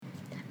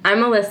I'm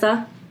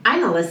Alyssa.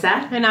 I'm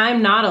Alyssa. And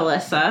I'm not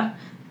Alyssa.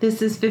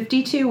 This is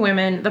 52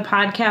 Women, the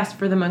podcast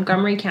for the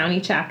Montgomery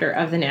County chapter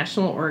of the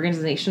National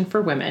Organization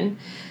for Women.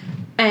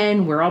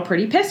 And we're all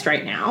pretty pissed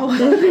right now.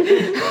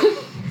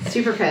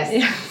 Super pissed.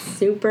 Yeah.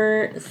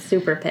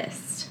 Super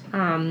pissed.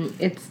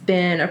 It's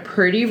been a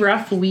pretty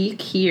rough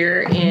week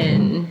here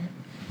in,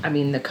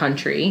 the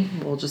country.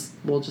 We'll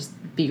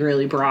just be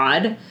really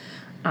broad.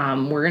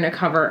 We're going to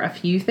cover a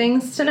few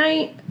things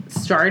tonight,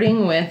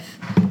 starting with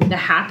the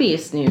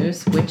happiest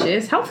news, which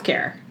is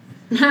healthcare.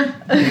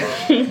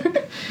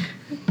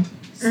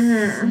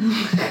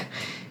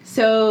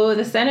 So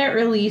the Senate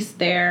released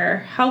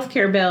their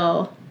healthcare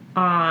bill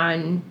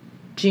on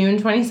June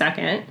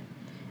 22nd,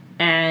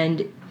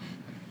 and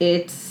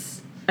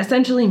it's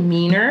essentially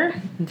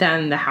meaner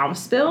than the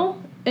House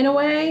bill in a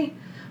way.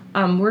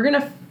 We're going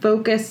to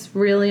focus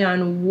really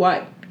on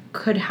what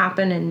could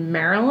happen in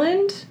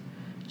Maryland,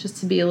 just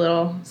to be a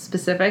little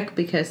specific,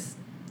 because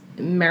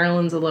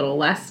Maryland's a little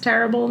less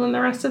terrible than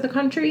the rest of the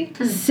country.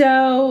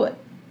 So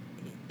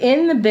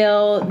in the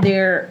bill,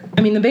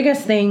 the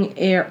biggest thing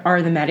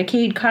are the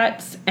Medicaid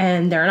cuts,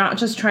 and they're not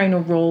just trying to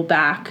roll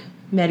back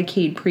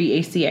Medicaid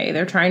pre-ACA.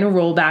 They're trying to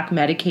roll back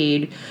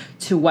Medicaid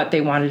to what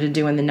they wanted to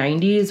do in the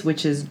 90s,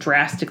 which is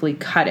drastically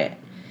cut it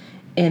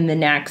in the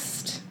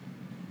next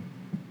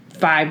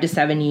 5 to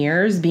 7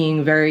 years,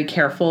 being very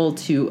careful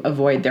to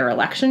avoid their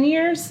election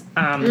years.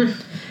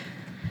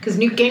 Because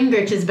Newt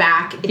Gingrich is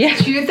back.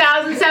 It's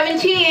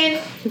 2017.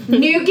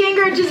 Newt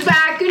Gingrich is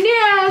back. Good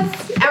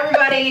news,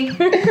 everybody.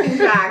 He's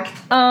back.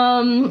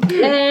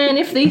 And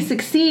if they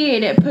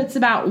succeed, it puts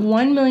about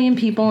 1 million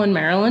people in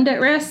Maryland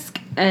at risk,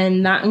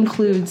 and that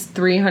includes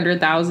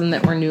 300,000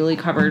 that were newly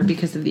covered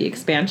because of the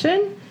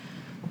expansion.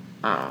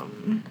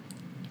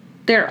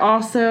 They're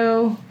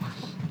also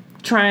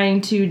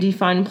trying to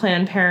defund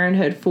Planned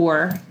Parenthood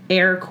for,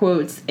 air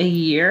quotes, a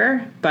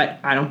year, but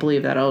I don't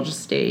believe that it'll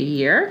just stay a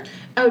year.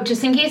 Oh,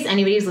 just in case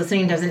anybody who's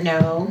listening doesn't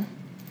know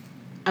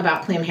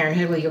about Planned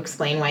Parenthood, will you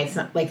explain why it's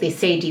not, like, they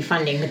say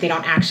defunding, but they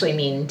don't actually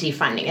mean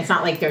defunding. It's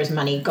not like there's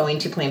money going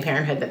to Planned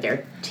Parenthood, that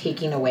they're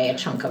taking away a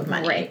chunk of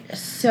money. Right.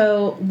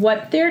 So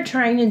what they're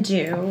trying to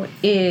do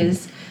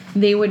is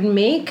they would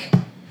make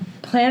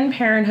Planned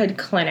Parenthood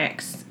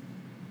clinics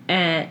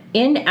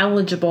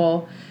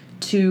ineligible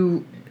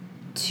to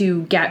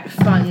get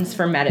funds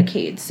for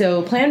Medicaid.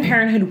 So Planned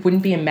Parenthood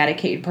wouldn't be a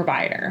Medicaid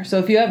provider. So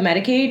if you have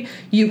Medicaid,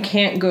 you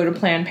can't go to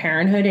Planned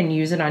Parenthood and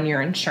use it on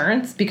your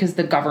insurance because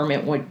the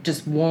government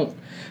won't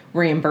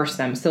reimburse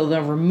them. So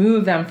they'll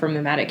remove them from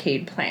the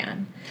Medicaid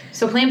plan.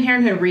 So Planned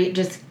Parenthood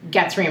just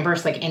gets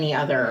reimbursed like any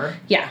other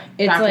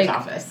doctor's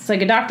office. It's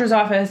like a doctor's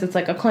office. It's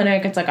like a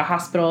clinic. It's like a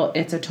hospital.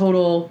 It's a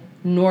total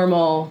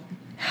normal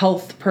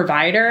health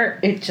provider.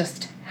 It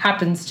just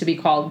happens to be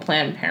called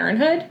Planned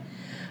Parenthood.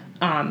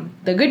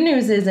 The good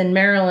news is in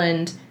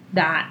Maryland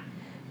that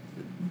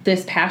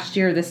this past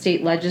year the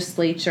state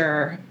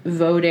legislature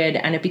voted,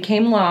 and it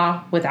became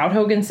law without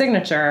Hogan's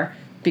signature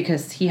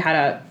because he had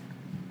a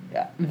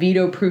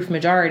veto-proof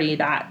majority,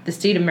 that the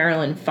state of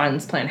Maryland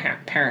funds Planned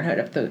Parenthood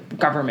if the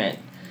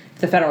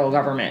federal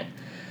government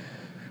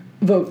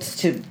votes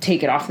to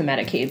take it off the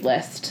Medicaid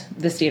list.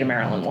 The state of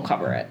Maryland will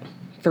cover it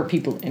for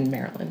people in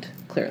Maryland,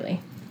 clearly.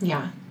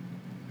 Yeah.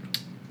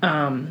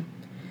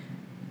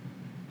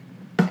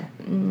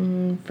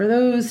 For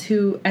those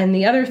and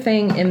the other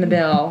thing in the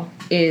bill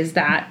is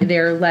that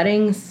they're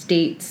letting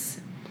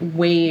states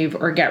waive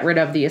or get rid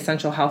of the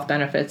essential health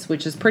benefits,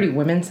 which is pretty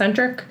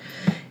women-centric.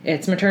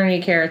 It's maternity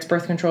care, it's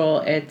birth control,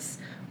 it's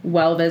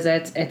well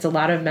visits, it's a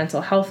lot of mental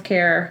health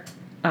care,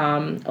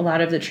 a lot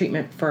of the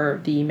treatment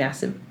for the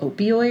massive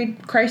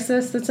opioid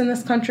crisis that's in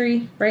this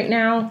country right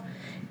now,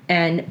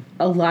 and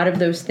a lot of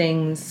those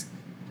things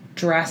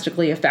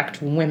drastically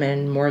affect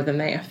women more than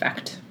they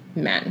affect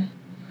men.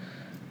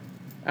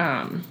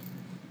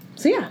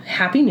 So yeah,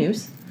 happy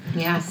news.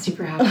 Yeah,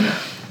 super happy.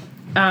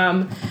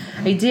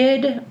 I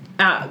did,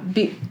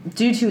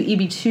 due to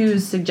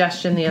EB2's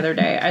suggestion the other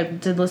day, I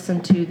did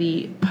listen to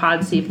the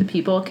Pod Save the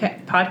People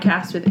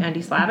podcast with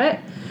Andy Slavitt,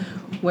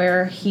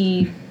 where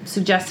he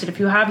suggested if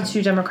you have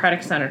 2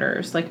 Democratic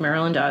senators, like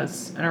Maryland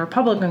does, and a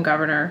Republican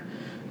governor,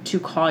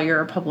 to call your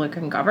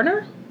Republican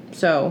governor.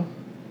 So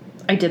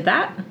I did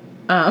that.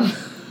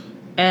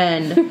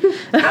 And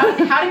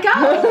how'd it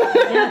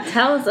go? Yeah,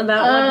 tell us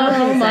about what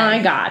Hogan said. Oh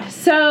my God.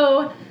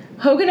 So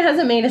Hogan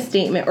hasn't made a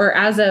statement, or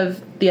as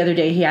of the other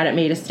day, he hadn't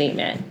made a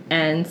statement.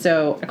 And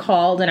so I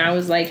called and I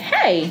was like,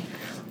 hey,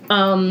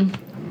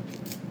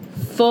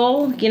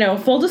 full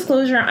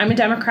disclosure, I'm a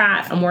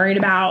Democrat. I'm worried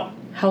about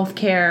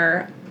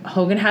healthcare.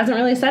 Hogan hasn't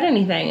really said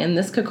anything, and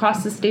this could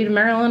cost the state of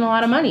Maryland a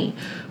lot of money.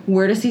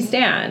 Where does he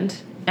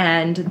stand?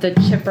 And the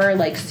chipper,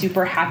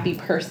 super happy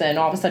person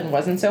all of a sudden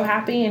wasn't so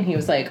happy, and he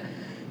was like,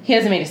 he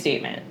hasn't made a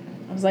statement.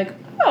 I was like,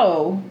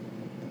 oh,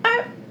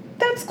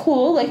 that's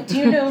cool. Do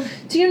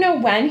you know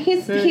when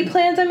he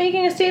plans on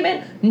making a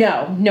statement?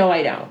 No,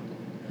 I don't.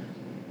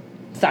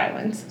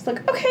 Silence. It's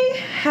like, okay,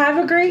 have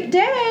a great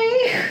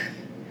day.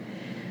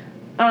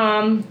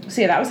 So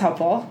yeah, that was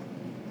helpful.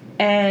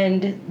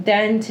 And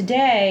then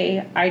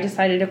today, I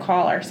decided to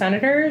call our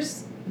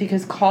senators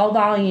because call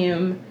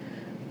volume...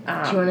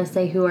 Do you want to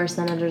say who our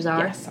senators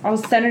are? Yes, all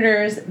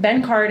senators,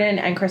 Ben Cardin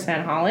and Chris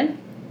Van Hollen.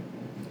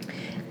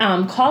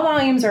 Call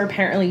volumes are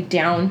apparently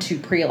down to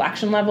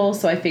pre-election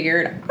levels, so I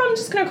figured I'm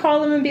just going to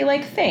call them and be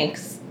like,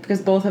 thanks, because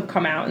both have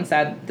come out and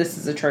said, this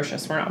is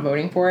atrocious, we're not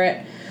voting for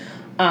it.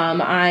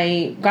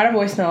 I got a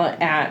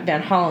voicemail at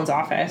Van Hollen's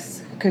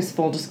office, because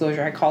full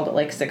disclosure, I called at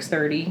like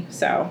 6:30,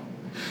 so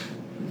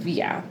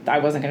yeah, I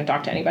wasn't going to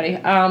talk to anybody.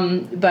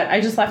 But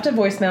I just left a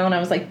voicemail, and I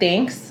was like,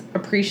 thanks,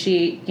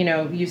 appreciate,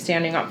 you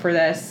standing up for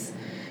this,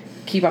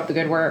 keep up the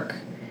good work.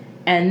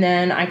 And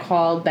then I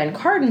called Ben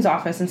Cardin's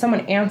office, and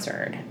someone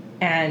answered.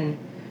 And,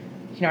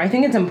 I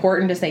think it's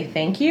important to say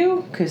thank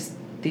you, because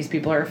these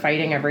people are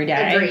fighting every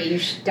day. Agree. You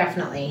should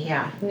definitely,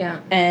 yeah. Yeah.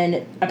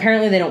 And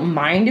apparently they don't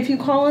mind if you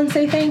call and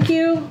say thank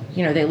you.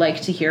 They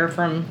like to hear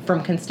from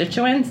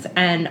constituents.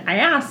 And I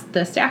asked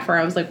the staffer,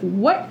 I was like,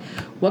 what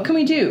can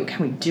we do?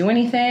 Can we do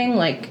anything?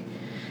 Like,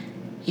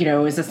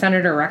 is the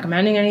senator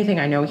recommending anything?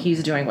 I know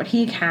he's doing what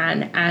he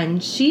can.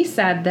 And she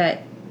said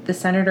that the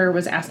senator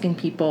was asking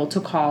people to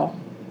call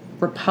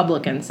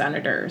Republican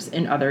senators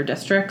in other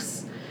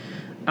districts,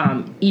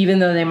 even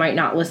though they might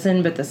not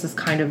listen, but this is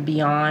kind of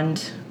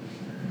beyond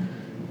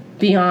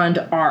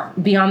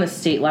the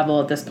state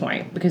level at this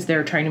point, because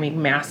they're trying to make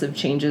massive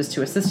changes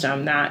to a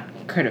system that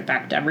could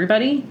affect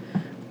everybody.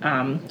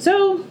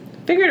 So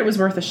figured it was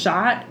worth a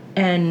shot.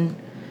 And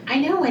I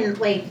know when,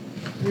 like,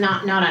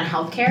 not on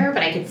healthcare,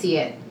 but I could see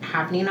it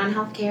happening on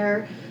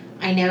healthcare.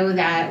 I know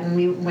that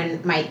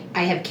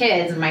I have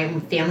kids and my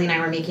family and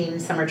I were making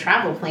summer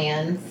travel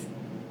plans,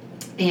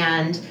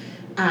 and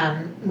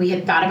we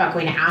had thought about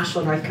going to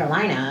Asheville, North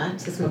Carolina,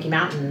 to Smoky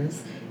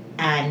Mountains,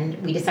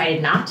 and we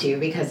decided not to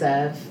because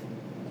of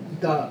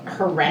the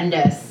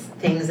horrendous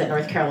things that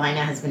North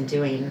Carolina has been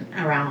doing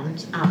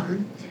around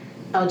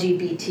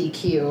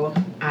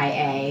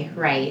LGBTQIA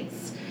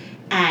rights.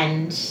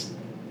 And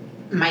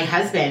my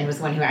husband was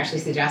one who actually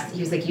suggested,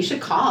 he was like, you should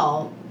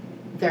call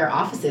their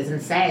offices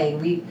and say,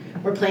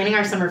 we're planning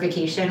our summer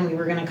vacation. We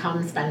were going to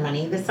come spend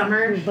money this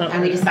summer,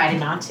 and we decided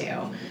not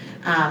to.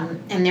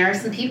 And there are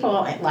some people,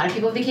 a lot of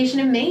people vacation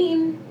in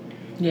Maine.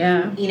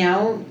 yeah,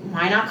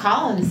 Why not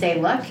call and say,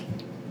 look,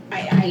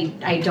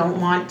 I don't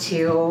want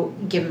to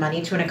give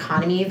money to an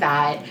economy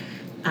that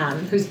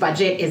whose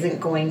budget isn't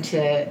going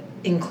to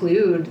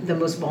include the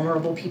most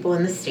vulnerable people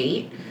in the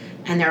state.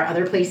 And there are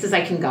other places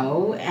I can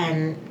go,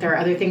 and there are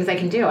other things I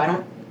can do. I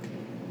don't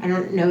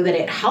know that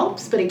it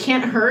helps, but it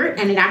can't hurt,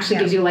 and it actually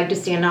gives you a leg to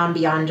stand on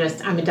beyond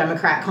just, I'm a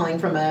Democrat calling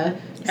from a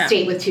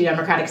state with 2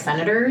 Democratic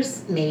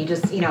senators. Maybe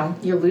just,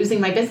 you're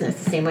losing my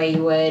business the same way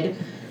you would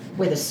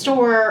with a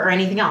store or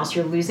anything else.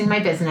 You're losing my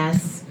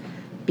business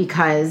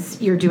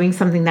because you're doing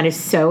something that is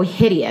so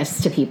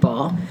hideous to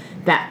people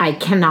that I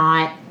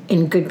cannot,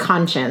 in good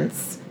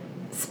conscience,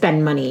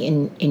 spend money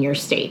in your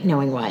state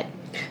knowing what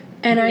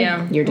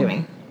you're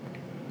doing.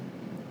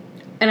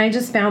 And I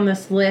just found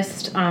this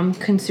list,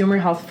 Consumer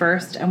Health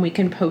First, and we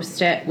can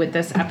post it with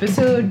this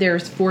episode.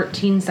 There's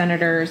 14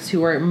 senators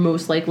who are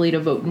most likely to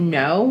vote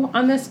no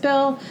on this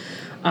bill.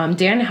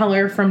 Dan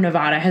Heller from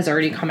Nevada has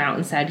already come out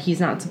and said he's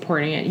not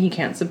supporting it. He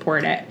can't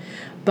support it.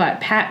 But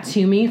Pat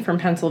Toomey from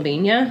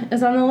Pennsylvania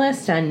is on the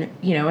list, and,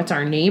 it's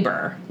our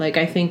neighbor. Like,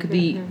 I think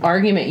the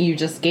argument you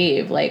just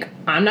gave, like,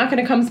 I'm not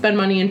going to come spend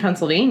money in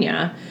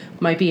Pennsylvania,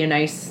 might be a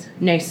nice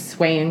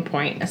swaying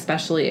point,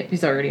 especially if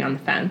he's already on the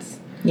fence.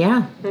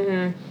 Yeah.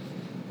 Mm-hmm.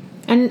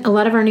 And a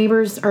lot of our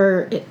neighbors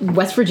are,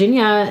 West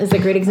Virginia is a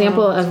great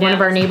example of one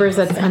of our neighbors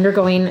that's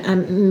undergoing a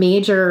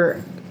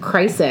major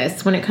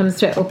crisis when it comes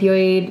to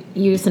opioid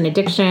use and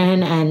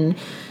addiction. And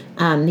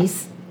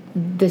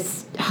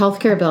this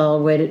healthcare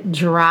bill would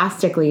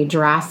drastically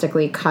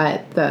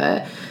cut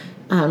the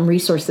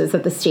resources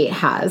that the state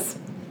has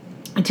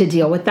to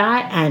deal with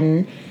that.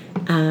 And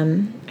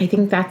I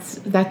think that's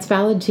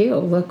valid too.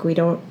 Look, we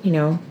don't,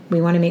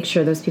 we want to make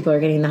sure those people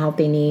are getting the help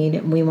they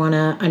need. We want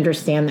to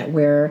understand that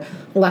we're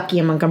lucky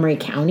in Montgomery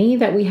County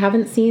that we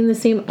haven't seen the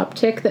same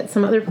uptick that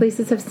some other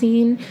places have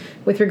seen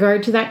with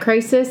regard to that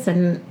crisis,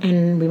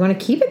 and we want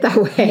to keep it that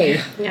way.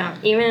 Yeah,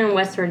 even in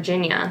West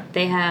Virginia,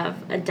 they have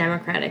a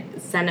Democratic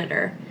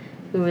senator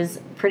who is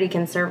pretty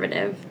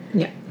conservative.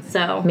 Yeah.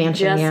 So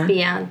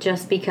Manchin,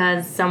 just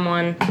because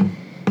someone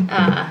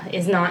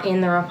is not in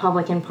the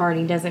Republican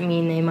Party doesn't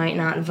mean they might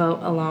not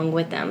vote along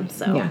with them.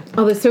 So yeah.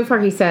 Although so far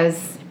Schumer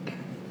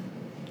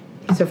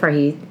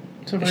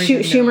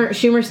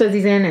says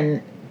he's in,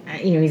 and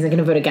he's not going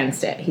to vote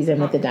against it. He's in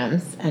with the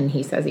Dems, and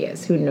he says he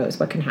is. Who knows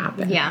what can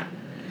happen? Yeah,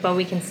 but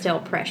we can still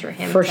pressure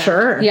him for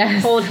sure.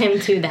 Yes. Hold him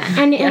to that.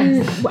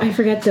 And I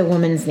forget the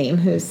woman's name.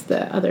 Who's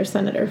the other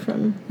senator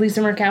from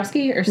Lisa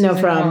Murkowski or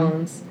Susan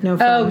Collins?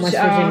 From West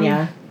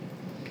Virginia.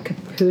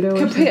 Capito.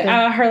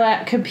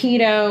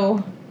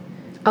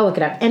 I'll look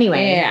it up.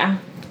 Anyway. Yeah.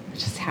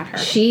 Just had her.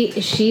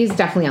 She's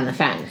definitely on the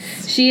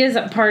fence. She is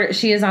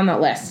on that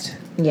list.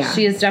 Yeah.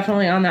 She is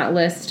definitely on that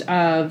list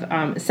of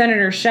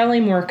Senator Shelley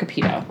Moore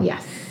Capito.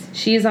 Yes.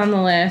 She's on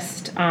the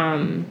list.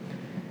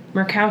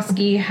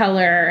 Murkowski,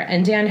 Heller,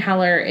 and Dan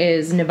Heller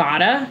is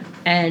Nevada,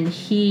 and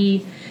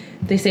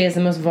they say is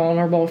the most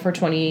vulnerable for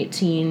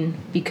 2018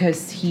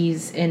 because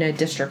he's in a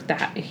district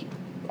that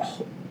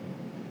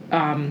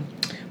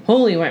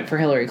wholly went for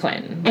Hillary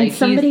Clinton. And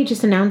somebody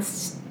just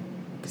announced,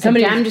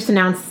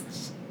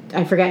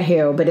 I forget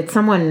who, but it's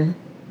someone,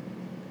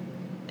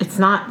 it's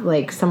not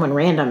like someone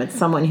random, it's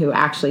someone who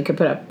actually could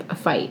put up a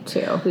fight, too,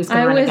 who's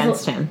going to run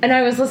against him. And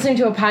I was listening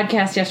to a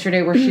podcast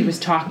yesterday where she was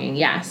talking,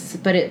 yes,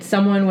 but it's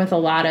someone with a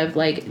lot of,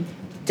 like,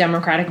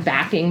 Democratic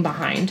backing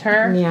behind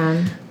her.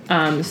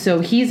 Yeah. So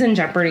he's in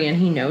jeopardy and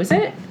he knows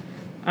it.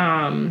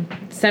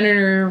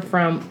 Senator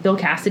Bill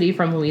Cassidy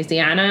from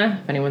Louisiana,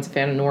 if anyone's a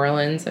fan of New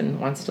Orleans and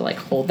wants to, like,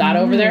 hold that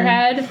over their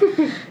head,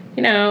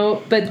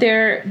 but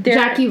they're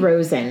Jackie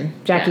Rosen.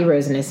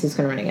 Rosen is who's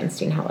going to run against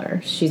Dean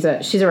Heller. She's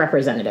a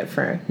representative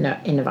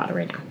in Nevada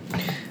right now.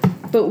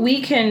 But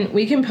we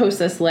can post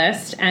this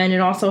list, and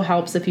it also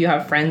helps if you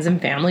have friends and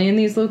family in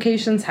these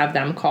locations, have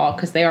them call,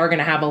 because they are going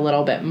to have a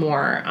little bit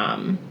more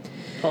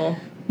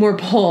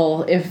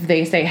pull if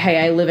they say,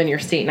 hey, I live in your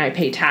state and I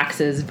pay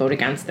taxes, vote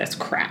against this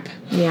crap.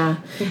 Yeah.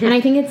 And I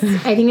think it's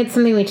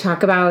something we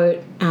talk about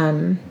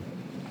in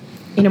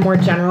a more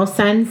general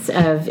sense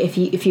of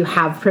if you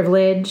have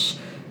privilege,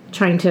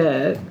 trying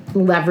to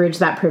leverage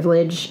that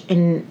privilege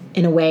in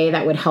a way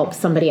that would help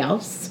somebody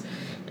else.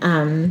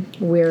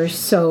 We're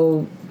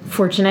so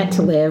fortunate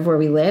to live where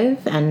we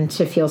live and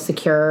to feel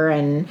secure,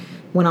 and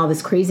when all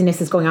this craziness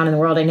is going on in the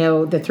world, I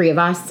know the three of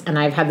us, and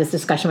I've had this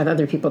discussion with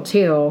other people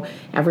too,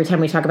 every time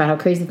we talk about how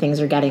crazy things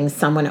are getting,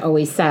 someone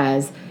always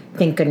says,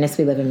 thank goodness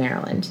we live in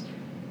Maryland.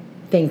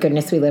 Thank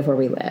goodness we live where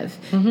we live.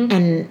 Mm-hmm.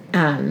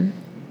 And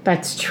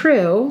that's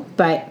true,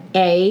 but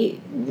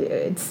anything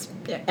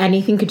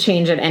could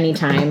change at any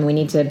time. We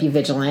need to be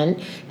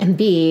vigilant. And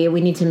B, we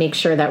need to make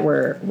sure that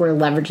we're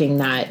leveraging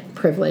that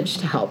privilege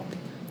to help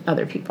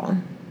other people.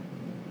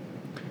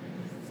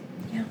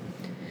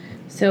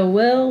 So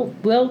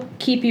we'll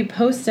keep you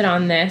posted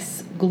on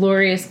this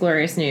glorious,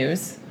 glorious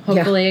news.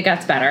 Hopefully it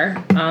gets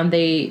better.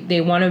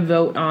 They want to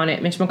vote on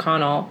it. Mitch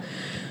McConnell,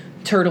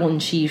 Turtle in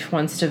Chief,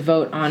 wants to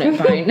vote on it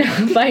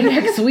by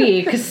next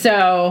week.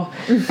 So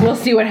we'll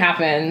see what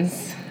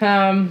happens.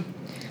 Can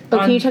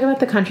you talk about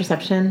the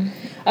contraception?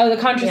 Oh,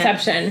 the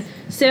contraception. Yes.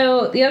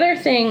 So the other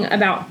thing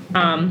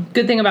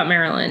good thing about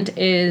Maryland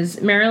is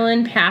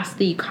Maryland passed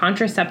the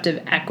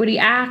Contraceptive Equity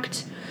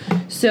Act.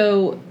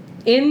 So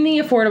in the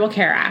Affordable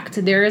Care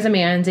Act, there is a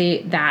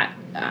mandate that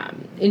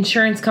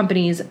insurance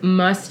companies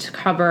must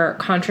cover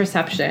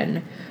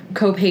contraception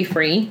copay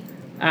free.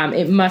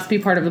 It must be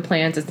part of the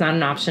plans. It's not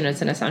an option.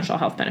 It's an essential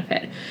health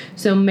benefit.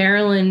 So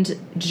Maryland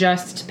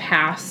just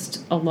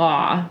passed a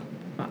law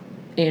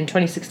in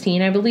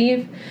 2016, I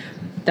believe,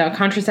 the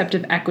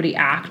Contraceptive Equity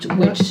Act,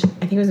 which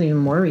I think it was even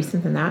more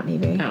recent than that,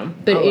 maybe.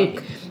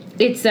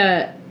 It's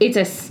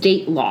a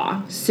state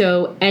law.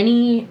 So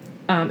any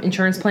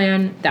insurance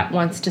plan that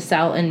wants to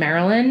sell in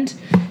Maryland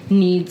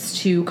needs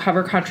to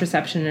cover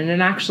contraception, and it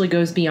actually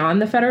goes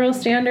beyond the federal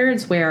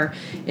standards, where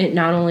it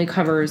not only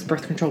covers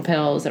birth control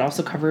pills, it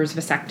also covers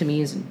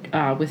vasectomies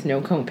with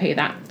no copay,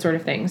 that sort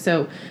of thing.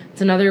 So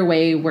it's another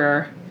way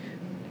where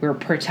we're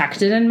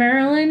protected in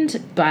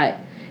Maryland, but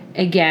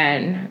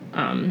again,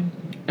 I'm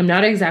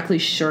not exactly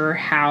sure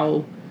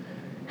how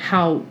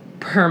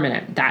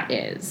permanent that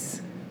is.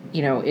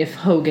 If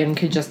Hogan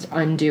could just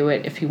undo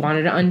it, if he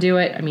wanted to undo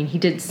it. I mean, he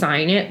did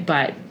sign it,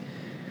 but I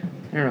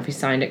don't know if he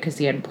signed it because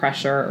he had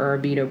pressure or a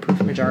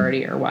veto-proof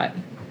majority or what.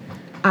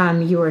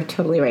 You were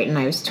totally right, and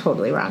I was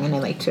totally wrong, and I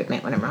like to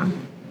admit when I'm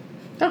wrong.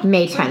 Oh.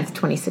 May 10th,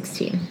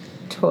 2016.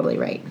 Totally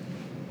right.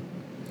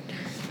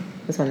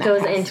 Was when that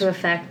goes passed. into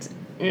effect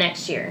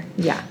next year.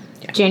 Yeah.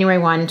 January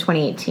 1,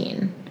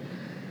 2018.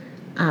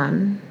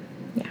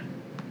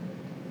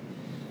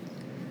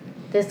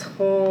 This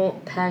whole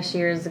past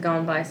year has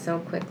gone by so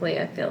quickly,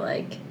 I feel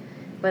like.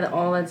 With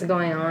all that's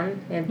going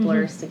on, it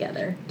blurs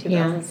together.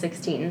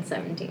 2016 and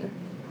 17.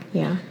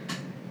 Yeah.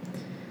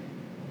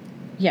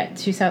 Yeah,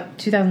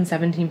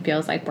 2017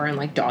 feels like we're in,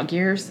 like, dog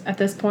years at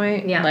this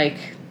point. Yeah. Like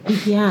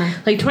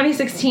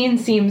 2016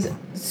 seems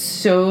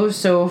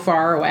so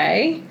far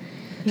away.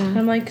 Yeah. And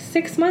I'm like,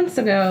 6 months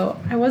ago,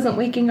 I wasn't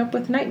waking up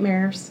with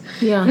nightmares.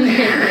 Yeah.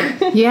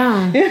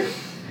 Yeah.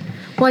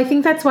 Well, I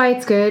think that's why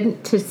it's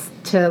good to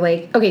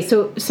okay,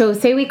 so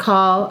say we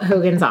call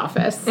Hogan's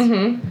office.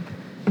 Mm-hmm.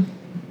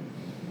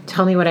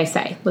 Tell me what I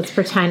say. Let's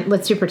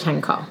do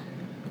pretend call.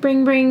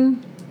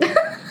 Bring.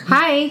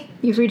 Hi,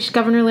 you've reached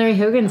Governor Larry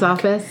Hogan's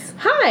office.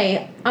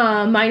 Hi,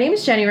 my name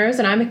is Jenny Rose,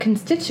 and I'm a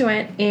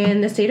constituent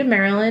in the state of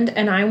Maryland,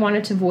 and I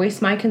wanted to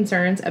voice my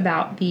concerns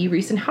about the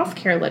recent health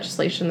care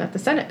legislation that the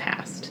Senate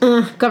passed.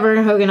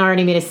 Governor Hogan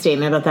already made a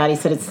statement about that. He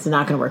said it's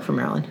not going to work for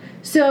Maryland.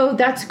 So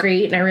that's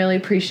great, and I really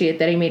appreciate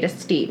that he made a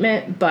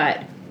statement,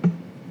 but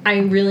I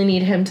really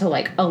need him to,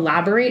 like,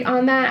 elaborate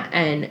on that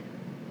and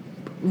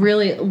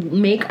really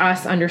make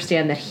us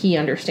understand that he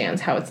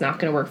understands how it's not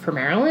going to work for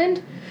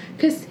Maryland,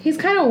 because he's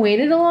kind of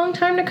waited a long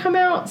time to come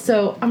out.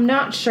 So I'm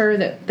not sure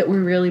that we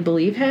really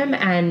believe him,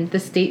 and the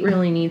state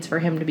really needs for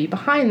him to be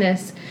behind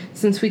this,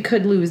 since we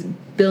could lose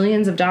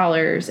billions of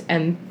dollars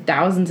and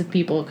thousands of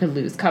people could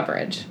lose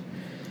coverage.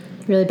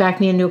 Really backed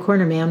me into a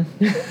corner, ma'am.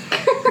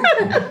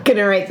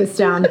 Gonna write this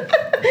down.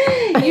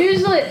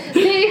 Usually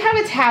they have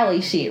a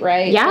tally sheet,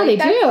 right? Yeah, they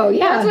do.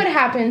 Yeah, that's what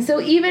happens. So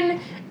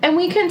and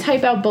we can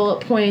type out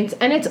bullet points,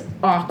 and it's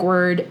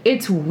awkward.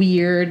 It's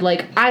weird.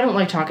 Like, I don't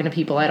like talking to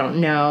people I don't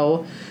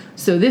know.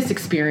 So this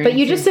experience. But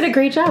you just did a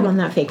great job on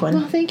that fake one.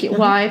 Well, thank you.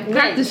 Well, I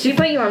practiced. She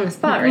put you on the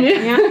spot, right?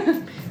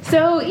 Yeah.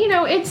 So,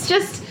 it's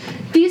just,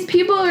 these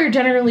people are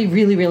generally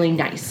really, really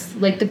nice.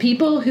 Like, the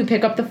people who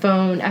pick up the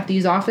phone at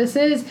these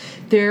offices,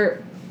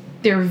 they're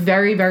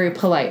very, very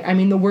polite. I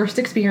mean, the worst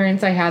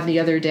experience I had the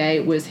other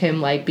day was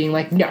him, like, being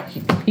like, no,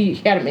 he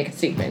had to make a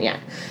statement yet.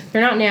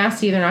 They're not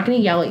nasty. They're not going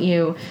to yell at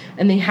you.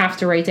 And they have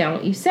to write down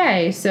what you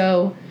say.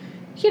 So,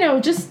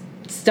 just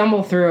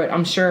stumble through it.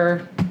 I'm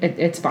sure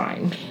it's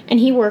fine. And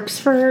he works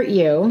for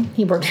you.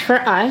 He works for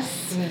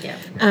us.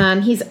 Yeah.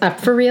 He's up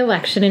for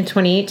re-election in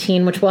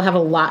 2018, which we'll have a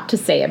lot to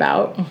say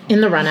about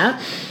in the run-up.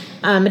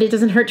 But it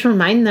doesn't hurt to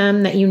remind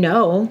them that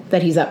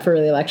that he's up for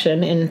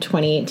re-election in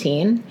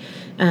 2018.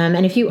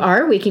 And if you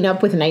are waking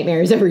up with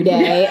nightmares every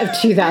day of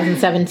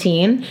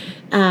 2017,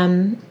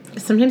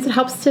 sometimes it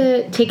helps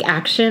to take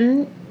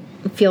action,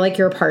 feel like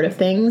you're a part of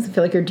things,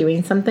 feel like you're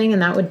doing something,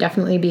 and that would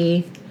definitely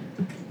be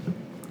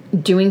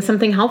doing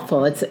something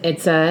helpful. It's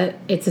a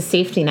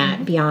safety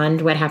net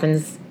beyond what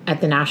happens at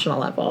the national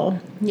level.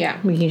 Yeah.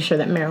 Making sure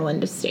that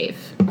Maryland is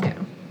safe. Yeah.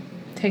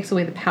 Takes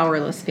away the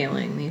powerless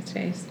feeling these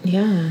days.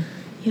 Yeah.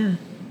 Yeah.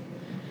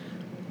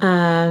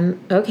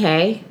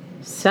 Okay.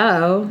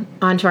 So,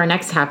 on to our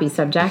next happy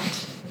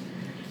subject.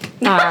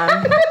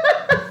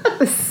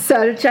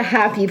 Such a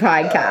happy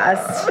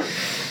podcast.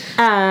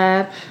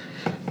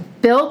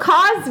 Bill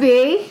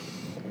Cosby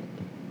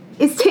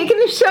is taking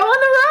the show on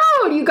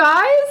the road, you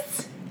guys.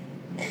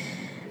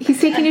 He's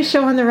taking his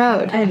show on the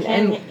road,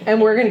 and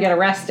we're gonna get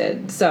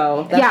arrested.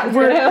 So that's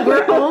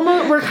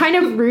we're kind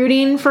of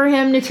rooting for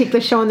him to take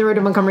the show on the road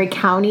to Montgomery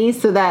County,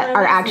 so that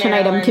our action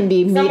item can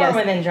be somewhere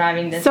within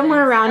driving distance.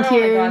 Somewhere around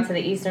here. Go out to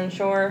the Eastern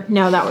Shore.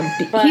 No, that would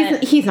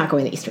be. He's not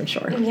going to the Eastern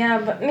Shore. Yeah,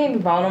 but maybe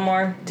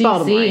Baltimore. DC.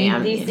 Baltimore, yeah.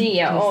 DC.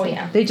 Yeah. Oh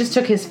yeah. They just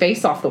took his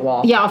face off the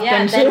wall. Yeah, off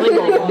Ben's Chili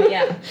Bowl.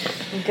 Yeah.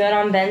 Good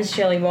on Ben's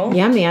Chili Bowl.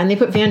 Yeah, man. They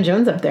put Van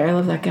Jones up there. I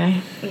love that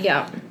guy.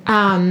 Yeah.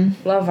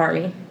 Love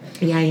Harvey.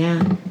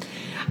 Yeah.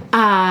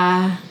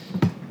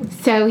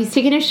 So he's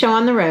taking his show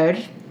on the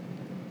road.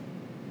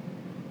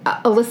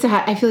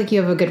 Alyssa, I feel like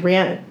you have a good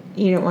rant.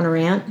 You don't want to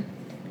rant?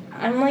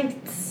 I'm like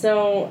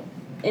so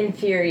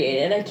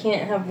infuriated. I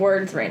can't have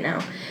words right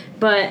now,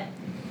 but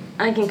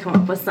I can come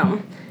up with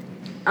some.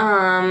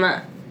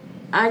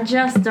 I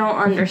just don't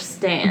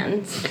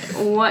understand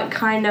what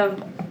kind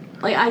of,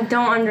 I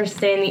don't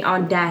understand the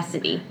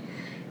audacity.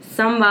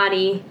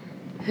 Somebody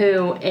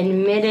who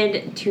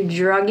admitted to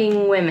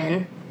drugging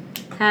women,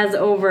 has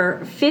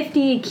over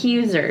 50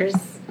 accusers,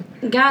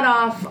 got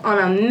off on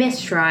a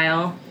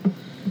mistrial.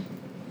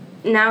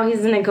 Now he's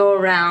going to go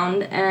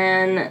around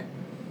and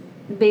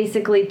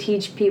basically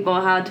teach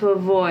people how to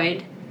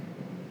avoid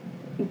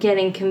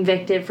getting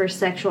convicted for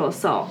sexual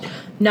assault.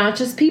 Not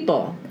just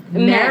people.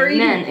 Married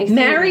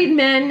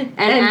men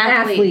and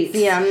athletes.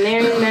 Yeah,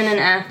 married men and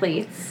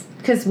athletes.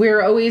 Because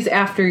we're always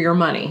after your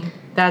money.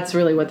 That's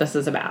really what this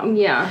is about.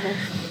 Yeah.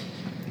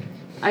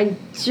 I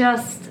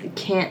just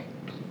can't.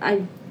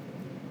 I'm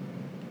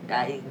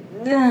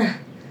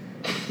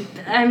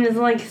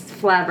just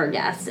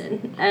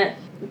flabbergasted at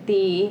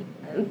the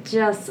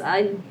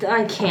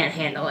I can't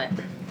handle it.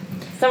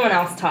 Someone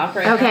else talk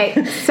right now.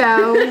 Okay,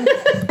 so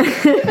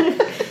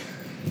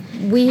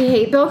we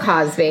hate Bill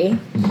Cosby.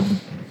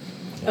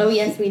 Oh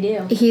yes, we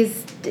do.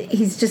 He's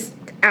just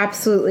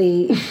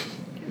absolutely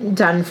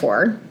done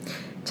for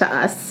to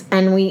us,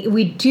 and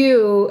we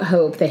do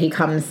hope that he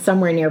comes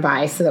somewhere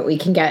nearby so that we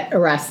can get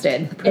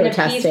arrested protesting. In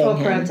a peaceful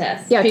him.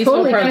 protest. Yeah, peaceful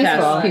totally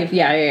protest. peaceful.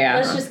 Yeah.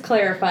 Let's just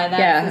clarify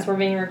that since we're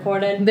being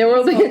recorded. There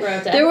will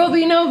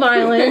be no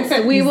violence.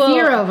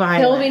 Zero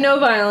violence. There will be no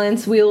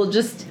violence. We will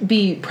just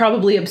be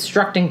probably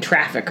obstructing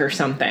traffic or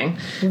something.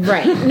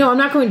 Right. No, I'm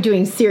not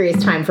doing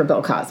serious time for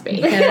Bill Cosby.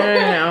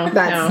 No.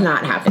 That's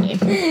not happening.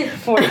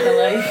 For the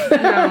life.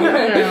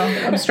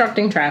 No.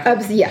 Obstructing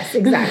traffic. Yes,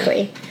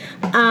 exactly.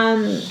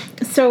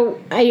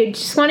 So I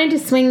just wanted to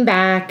swing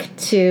back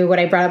to what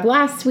I brought up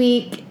last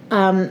week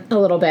a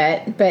little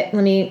bit, but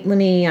let me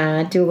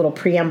do a little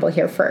preamble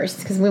here first,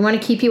 because we want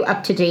to keep you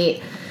up to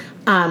date.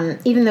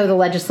 Even though the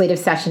legislative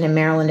session in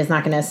Maryland is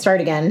not going to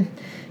start again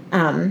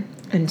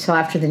until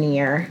after the new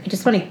year, I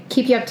just want to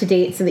keep you up to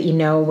date so that you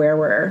know where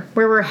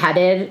we're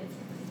headed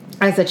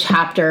as a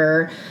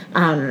chapter,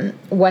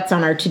 what's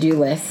on our to-do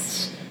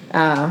list.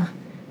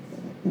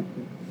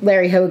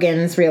 Larry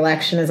Hogan's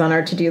re-election is on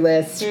our to-do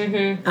list.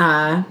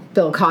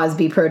 Bill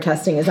Cosby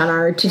protesting is on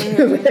our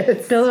to-do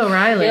list. Bill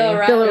O'Reilly.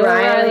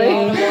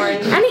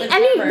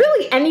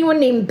 Anyone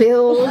named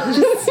Bill,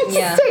 just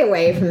stay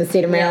away from the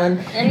state of Maryland.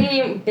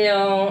 Any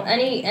bill,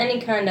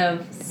 any kind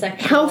of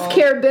sexual...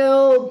 Healthcare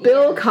bill,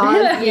 Bill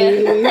Cosby,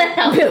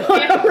 Bill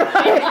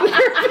O'Reilly.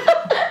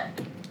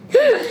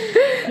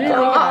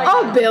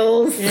 All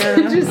bills.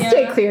 Just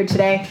stay clear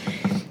today.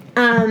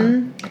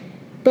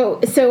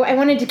 But so I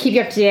wanted to keep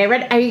you up to date.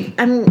 We're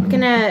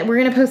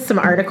gonna post some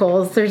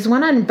articles. There's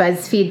one on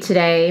BuzzFeed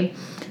today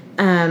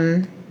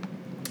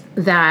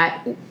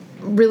that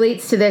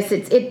relates to this.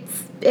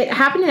 It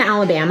happened in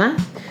Alabama,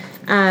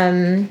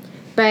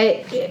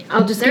 but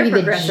I'll just give you the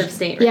progressive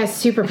state. Yeah,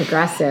 super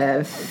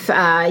progressive.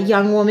 A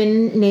young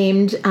woman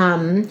named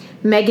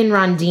Megan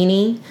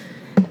Rondini,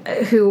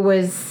 who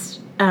was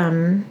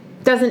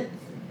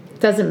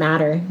doesn't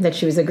matter that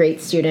she was a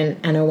great student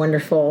and a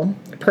wonderful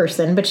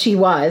person, but she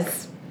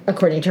was,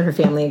 according to her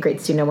family, a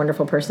great student, a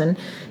wonderful person.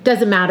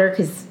 Doesn't matter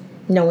because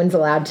no one's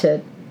allowed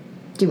to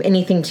do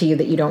anything to you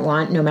that you don't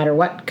want, no matter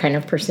what kind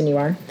of person you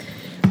are.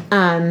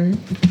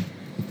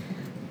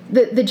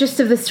 The gist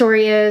of the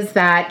story is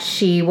that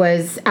she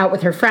was out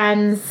with her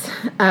friends.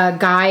 A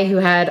guy who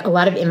had a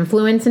lot of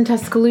influence in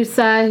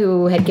Tuscaloosa,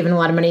 who had given a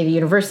lot of money to the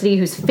university,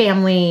 whose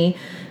family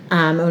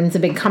owns a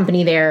big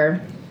company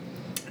there,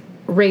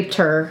 raped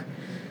her.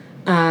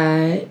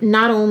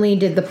 Not only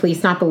did the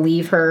police not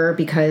believe her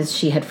because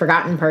she had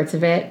forgotten parts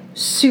of it,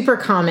 super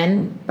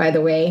common, by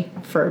the way,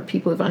 for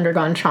people who've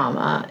undergone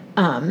trauma,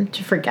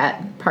 to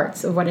forget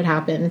parts of what had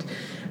happened.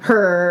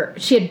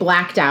 She had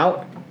blacked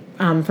out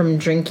from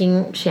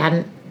drinking. She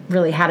hadn't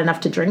really had enough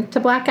to drink to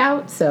black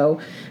out, so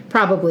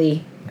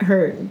probably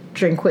her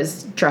drink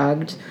was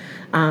drugged.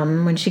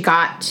 When she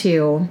got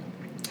to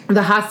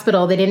the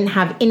hospital, they didn't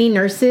have any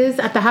nurses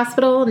at the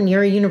hospital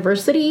near a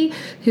university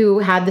who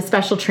had the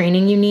special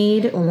training you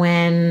need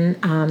when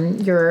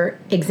you're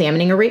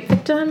examining a rape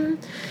victim.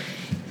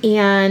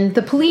 And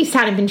the police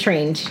hadn't been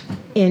trained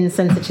in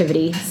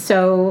sensitivity.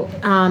 So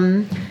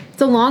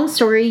it's a long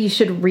story. You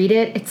should read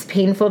it. It's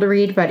painful to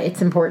read, but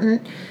it's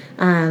important.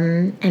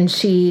 And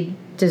she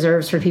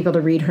deserves for people to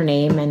read her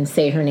name and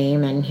say her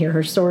name and hear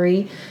her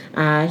story.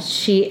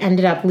 She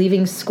ended up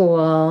leaving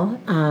school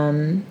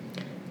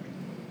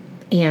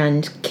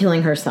and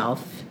killing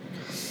herself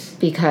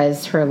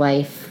because her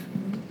life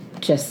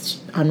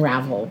just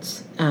unraveled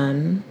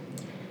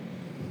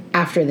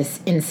after this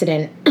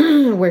incident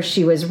where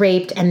she was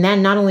raped, and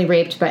then not only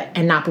raped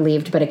and not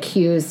believed, but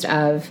accused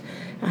of,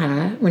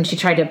 when she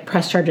tried to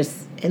press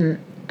charges in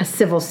a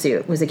civil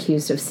suit, was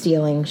accused of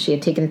stealing. She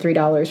had taken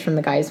 $3 from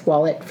the guy's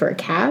wallet for a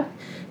cab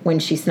when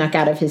she snuck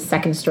out of his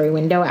second-story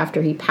window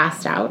after he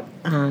passed out.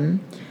 And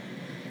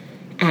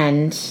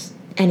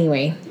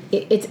anyway,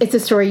 it's a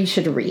story you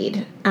should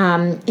read.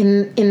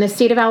 In the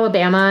state of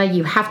Alabama,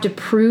 you have to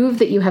prove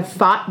that you have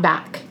fought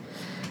back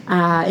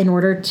in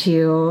order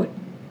to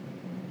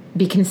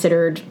be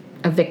considered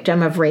a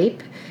victim of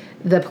rape.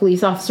 The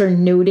police officer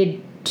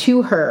noted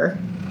to her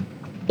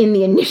in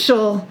the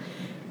initial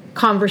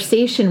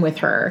conversation with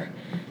her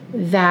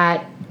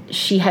that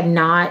she had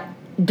not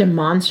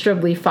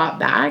demonstrably fought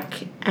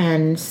back,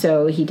 and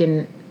so he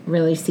didn't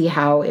really see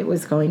how it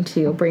was going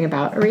to bring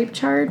about a rape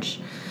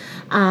charge.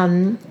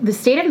 The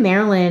state of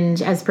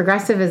Maryland, as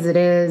progressive as it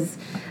is,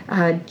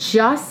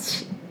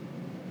 just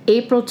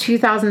April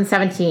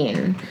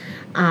 2017,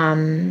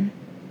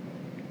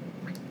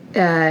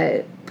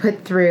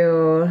 put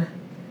through,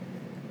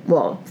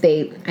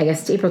 I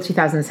guess April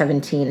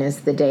 2017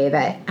 is the day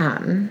that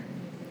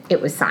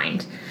it was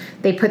signed.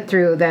 They put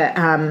through the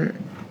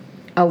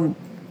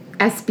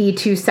SB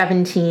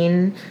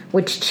 217,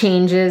 which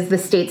changes the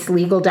state's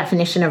legal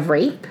definition of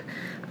rape,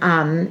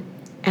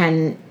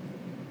 and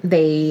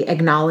they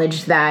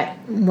acknowledge that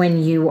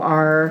when you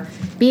are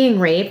being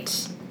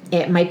raped,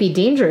 it might be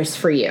dangerous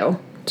for you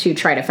to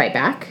try to fight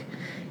back,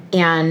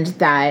 and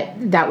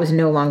that was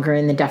no longer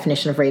in the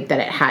definition of rape,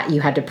 that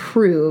you had to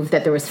prove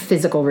that there was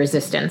physical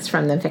resistance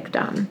from the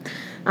victim.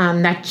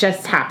 That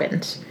just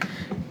happened.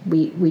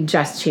 We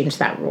just changed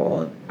that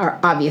rule.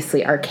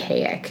 Obviously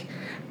archaic.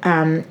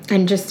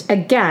 And just,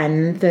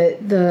 again,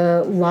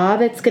 the law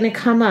that's going to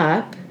come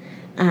up,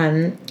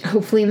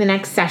 hopefully in the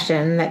next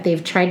session, that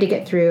they've tried to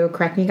get through,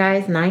 correct me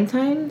guys, 9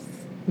 times?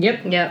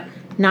 Yep.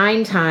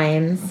 9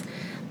 times.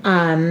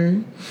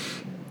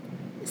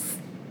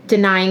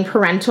 Denying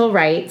parental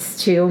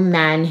rights to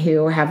men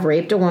who have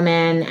raped a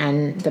woman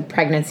and the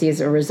pregnancy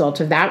is a result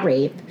of that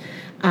rape.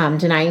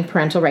 Denying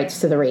parental rights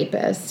to the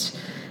rapist.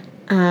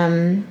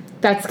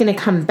 That's going to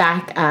come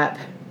back up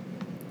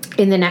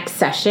in the next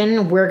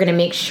session. We're going to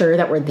make sure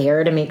that we're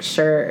there to make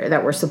sure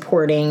that we're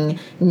supporting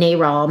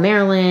NARAL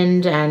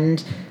Maryland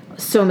and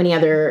so many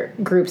other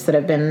groups that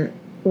have been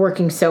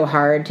working so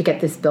hard to get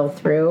this bill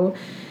through.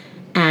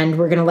 And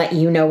we're going to let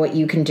you know what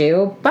you can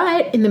do.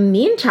 But in the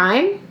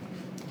meantime,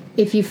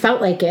 if you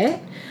felt like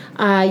it,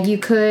 you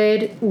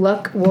could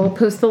look, we'll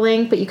post the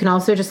link, but you can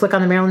also just look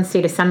on the Maryland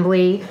State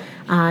Assembly,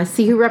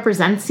 see who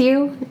represents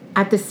you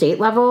at the state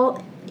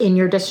level. in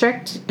your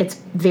district. It's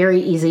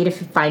very easy to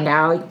find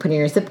out. You put in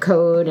your zip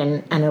code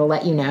and it'll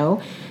let you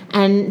know.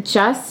 And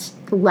just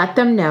let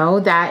them know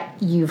that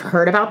you've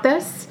heard about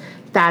this,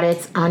 that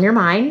it's on your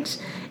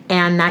mind,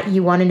 and that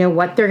you want to know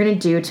what they're going to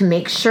do to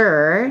make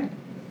sure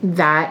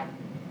that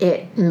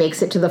it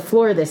makes it to the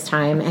floor this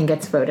time and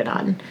gets voted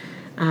on.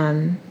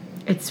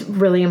 It's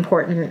really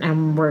important,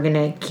 and we're going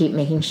to keep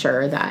making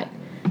sure that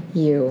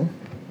you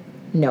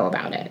know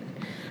about it.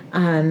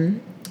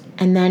 And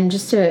then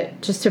just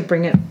to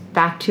bring it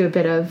back to a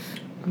bit of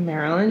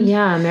Maryland.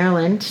 Yeah,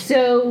 Maryland.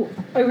 So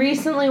I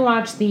recently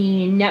watched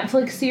the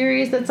Netflix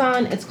series that's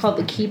on. It's called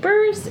The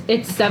Keepers.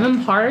 It's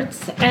 7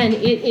 parts, and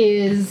it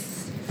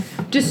is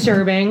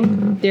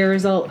disturbing.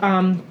 There's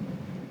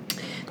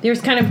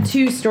kind of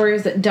 2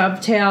 stories that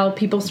dovetail.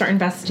 People start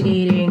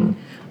investigating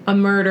a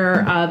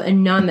murder of a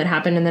nun that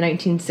happened in the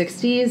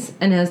 1960s,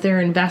 and as they're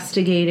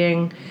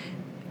investigating,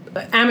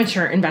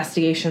 amateur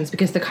investigations,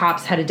 because the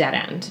cops had a dead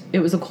end. It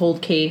was a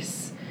cold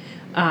case.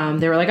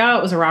 They were like, oh,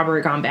 it was a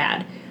robbery gone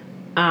bad.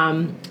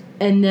 And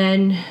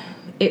then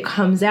it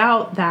comes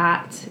out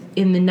that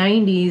in the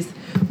 90s,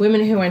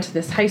 women who went to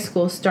this high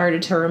school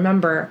started to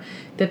remember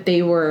that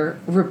they were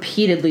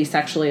repeatedly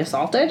sexually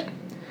assaulted,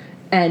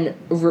 and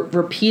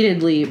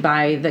repeatedly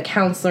by the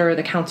counselor.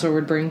 The counselor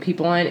would bring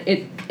people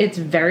in. It's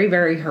very,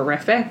 very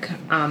horrific.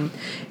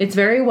 It's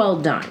very well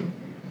done.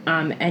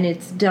 And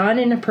it's done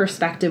in a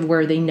perspective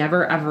where they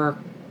never ever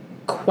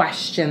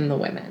question the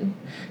women.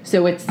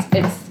 So it's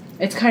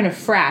kind of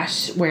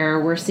fresh, where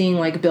we're seeing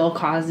like Bill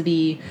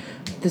Cosby,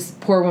 this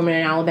poor woman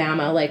in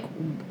Alabama, like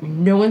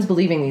no one's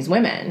believing these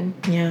women.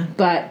 Yeah.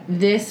 But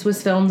this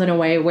was filmed in a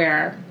way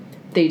where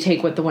they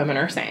take what the women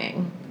are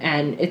saying,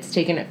 and it's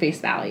taken at face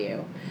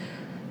value.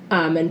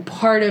 And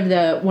part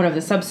of one of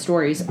the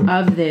sub-stories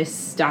of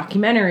this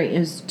documentary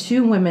is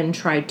 2 women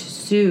tried to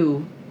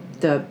sue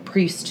the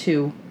priest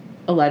who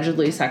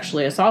allegedly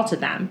sexually assaulted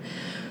them.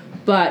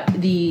 But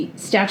the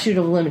statute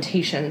of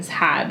limitations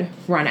had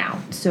run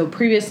out. So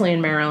previously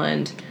in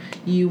Maryland,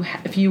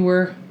 if you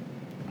were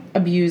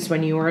abused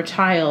when you were a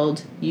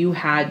child, you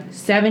had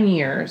 7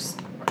 years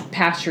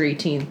past your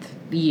 18th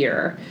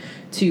year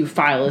to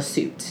file a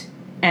suit.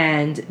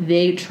 And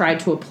they tried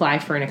to apply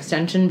for an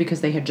extension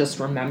because they had just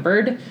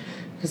remembered.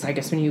 Because I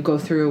guess when you go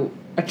through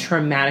a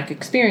traumatic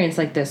experience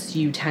like this,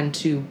 you tend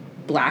to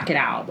black it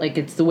out. Like,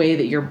 it's the way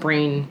that your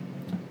brain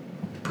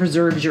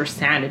preserves your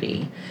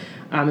sanity.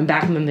 And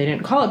back then they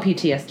didn't call it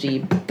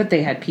PTSD, but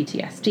they had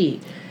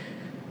PTSD.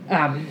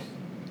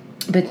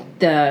 But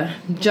the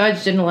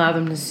judge didn't allow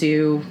them to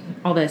sue,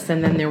 all this.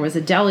 And then there was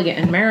a delegate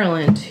in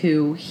Maryland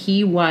who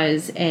he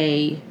was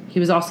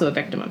also a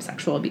victim of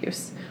sexual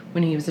abuse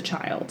when he was a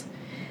child.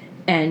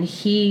 And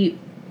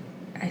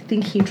I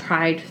think he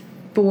tried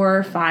 4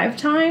 or 5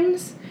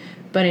 times,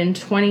 but in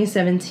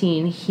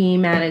 2017 he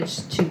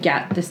managed to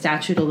get the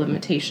statute of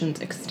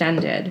limitations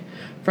extended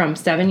from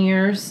 7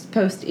 years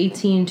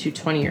post-18 to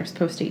 20 years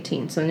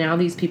post-18. So now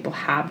these people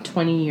have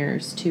 20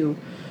 years to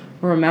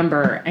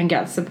remember and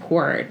get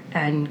support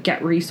and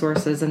get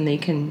resources, and they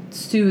can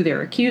sue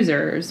their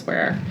accusers,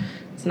 where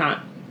it's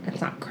not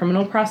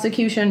criminal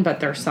prosecution,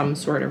 but there's some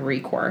sort of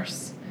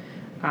recourse.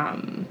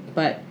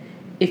 But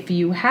if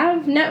you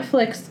have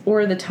Netflix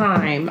or the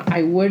time,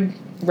 I would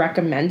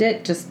recommend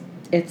it. Just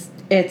it's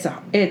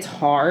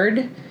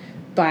hard,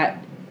 but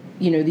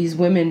these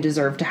women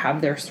deserve to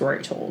have their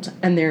story told.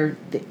 And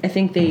I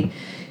think they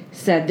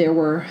said there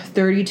were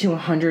 30 to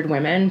 100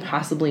 women,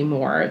 possibly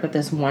more, that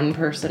this one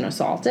person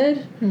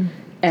assaulted.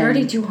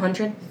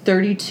 3,200?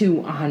 30 to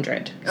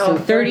 100. Oh,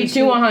 so 30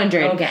 to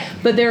 100. Okay.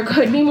 But there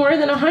could be more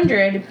than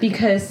 100,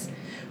 because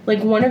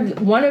like one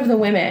of the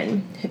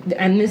women,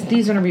 and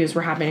these interviews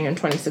were happening in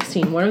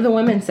 2016, one of the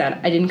women said,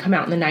 I didn't come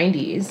out in the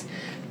 90s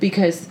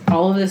because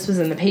all of this was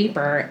in the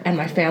paper, and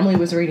my family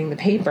was reading the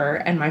paper,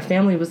 and my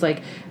family was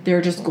like,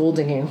 they're just gold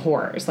digging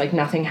whores. Like,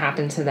 nothing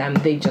happened to them.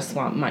 They just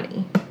want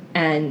money.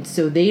 And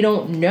so they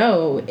don't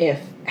know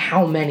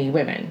how many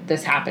women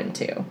this happened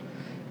to,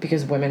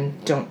 because women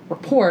don't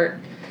report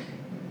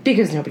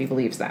because nobody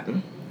believes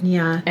them.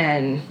 Yeah.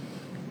 And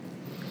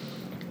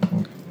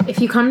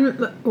if you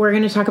come, we're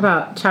going to talk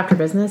about chapter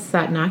business,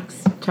 that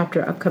next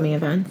chapter upcoming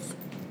events.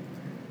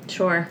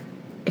 Sure.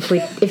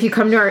 If you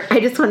come to our,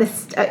 I just want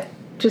to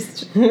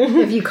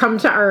if you come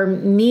to our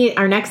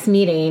next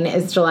meeting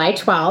is July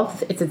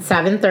 12th. It's at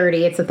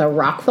 7:30. It's at the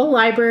Rockville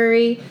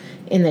Library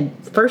in the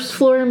first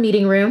floor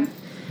meeting room.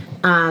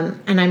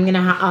 And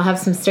I'll have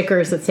some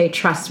stickers that say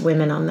 "Trust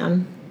Women" on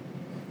them.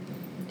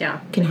 Yeah.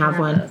 Can have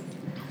one. Those.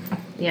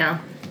 Yeah.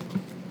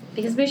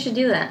 Because we should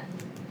do that.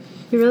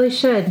 We really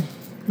should.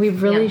 We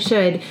really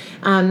should.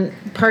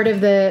 Part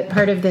of the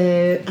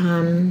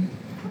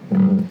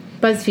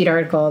BuzzFeed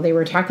article, they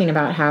were talking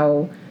about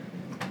how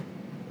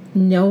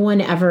no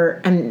one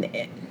ever,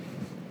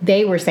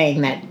 they were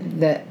saying that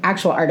the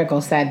actual article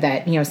said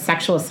that,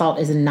 sexual assault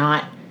is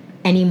not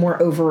any more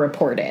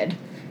overreported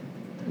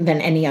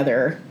than any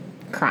other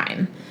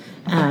crime.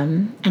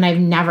 And I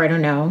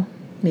don't know,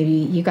 maybe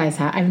you guys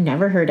have, I've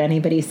never heard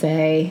anybody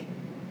say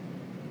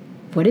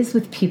what is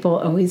with people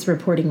always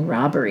reporting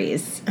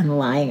robberies and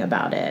lying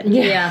about it?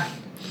 Yeah.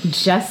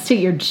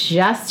 You're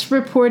just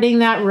reporting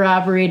that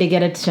robbery to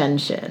get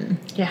attention.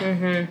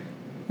 Yeah.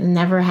 It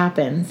never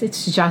happens.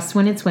 It's just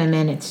when it's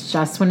women. It's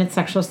just when it's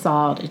sexual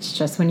assault. It's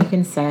just when you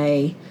can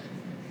say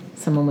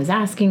someone was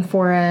asking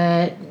for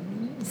it.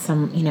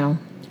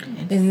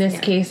 In this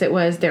case, it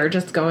was they're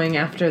just going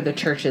after the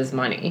church's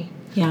money.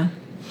 Yeah.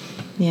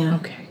 Yeah.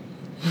 Okay.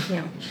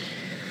 Yeah.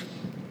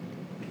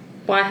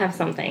 Well, I have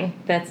something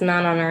that's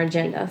not on our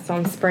agenda, so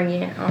I'm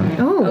springing it on.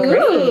 Oh,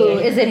 Ooh,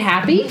 is it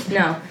happy?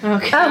 No.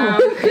 Okay.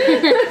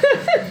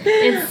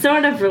 It's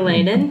sort of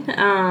related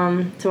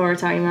to what we're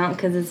talking about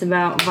because it's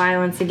about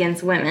violence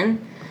against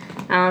women.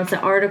 It's an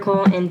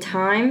article in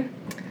Time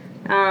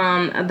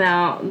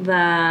about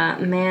the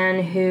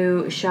man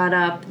who shot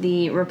up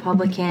the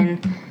Republican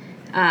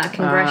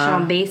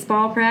congressional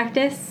baseball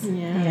practice.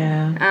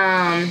 Yeah.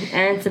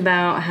 And it's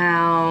about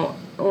how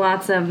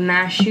lots of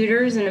mass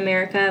shooters in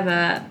America have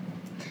a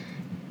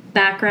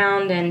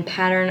background and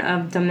pattern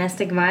of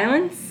domestic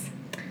violence.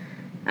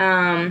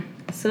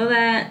 So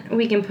that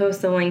we can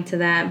post a link to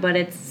that, but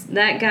it's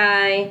that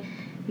guy,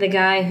 the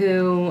guy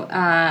who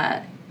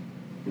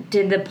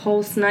did the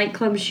Pulse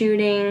nightclub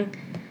shooting,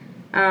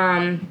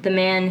 the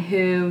man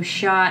who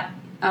shot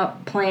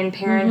up Planned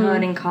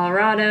Parenthood in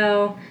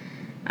Colorado,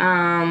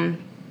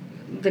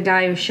 the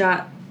guy who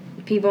shot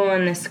people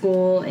in the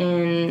school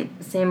in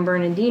San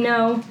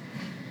Bernardino.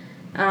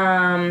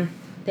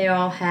 They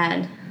all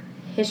had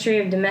history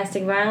of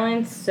domestic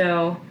violence,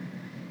 so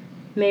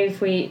maybe if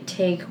we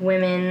take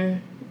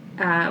women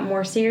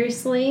more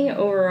seriously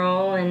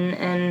overall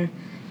and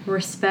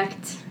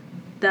respect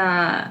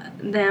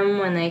them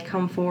when they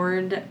come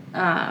forward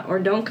or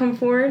don't come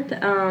forward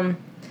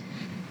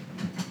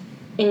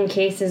in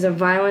cases of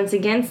violence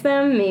against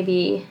them,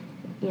 maybe,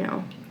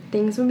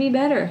 things would be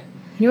better.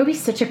 It would be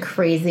such a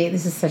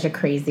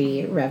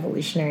crazy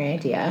revolutionary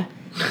idea,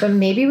 but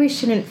maybe we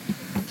shouldn't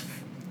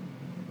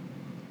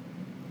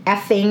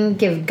effing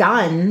give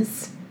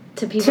guns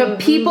to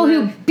people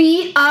who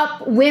beat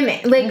up women,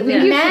 like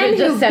men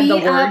who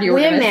beat up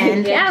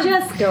women. Yeah,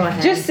 just go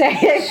ahead. Just say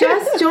it.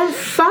 Just don't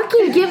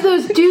fucking give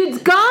those dudes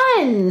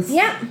guns.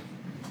 Yep.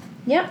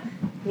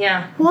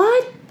 Yeah.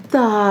 What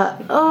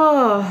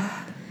the?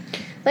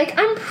 Like,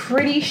 I'm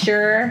pretty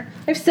sure,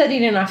 I've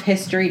studied enough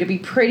history to be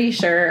pretty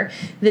sure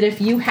that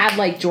if you had,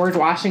 like, George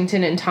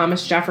Washington and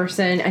Thomas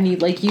Jefferson and you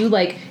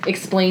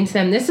explain to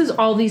them, this is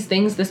all these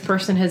things this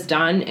person has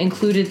done,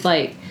 included,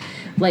 like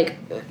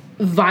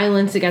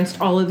violence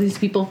against all of these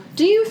people,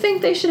 do you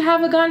think they should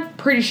have a gun?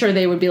 Pretty sure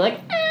they would be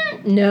like,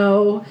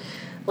 no.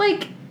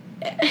 Like,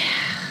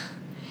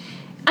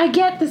 I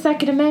get the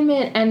Second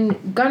Amendment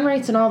and gun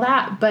rights and all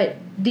that, but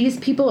these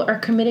people are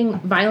committing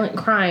violent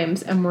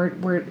crimes, and we're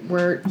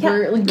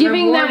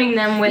giving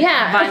them with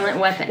violent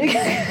weapons.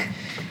 Yeah,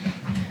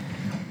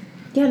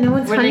 no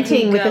one's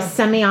hunting with a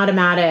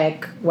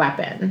semi-automatic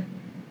weapon.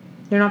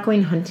 You're not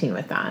going hunting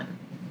with that.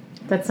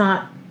 That's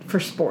not for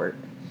sport.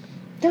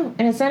 No,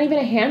 and it's not even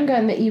a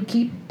handgun that you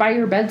keep by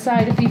your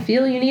bedside if you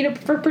feel you need it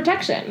for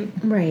protection.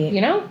 Right.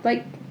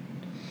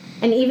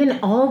 And even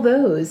all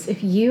those,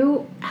 if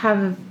you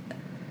have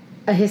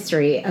a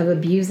history of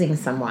abusing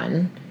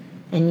someone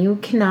and you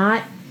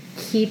cannot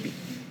keep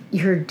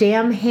your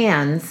damn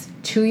hands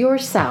to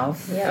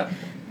yourself,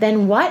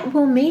 then what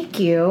will make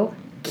you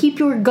keep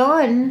your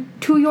gun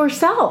to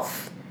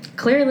yourself?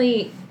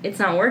 Clearly, it's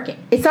not working.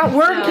 It's not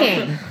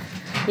working. So,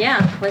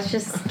 yeah, let's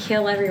just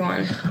kill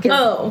everyone.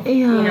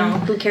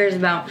 Who cares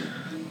about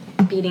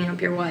beating up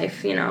your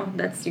wife?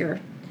 That's your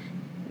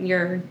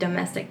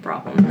domestic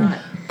problem. Not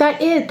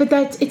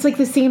it's like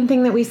the same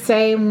thing that we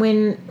say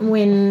when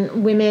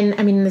women,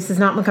 I mean, this is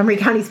not Montgomery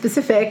County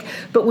specific,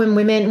 but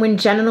when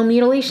genital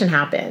mutilation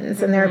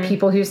happens, and there are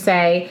people who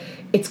say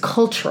it's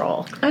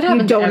cultural. You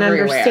don't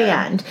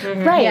understand.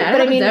 Right. Yeah, but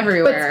I mean,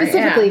 everywhere. But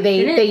specifically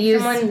they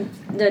use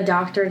the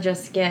doctor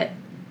just get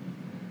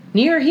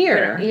near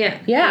here.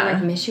 Yeah.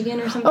 Like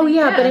Michigan or something. Oh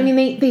yeah, but I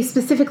mean they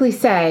specifically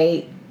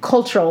say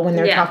cultural when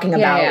they're talking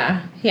about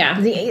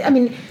I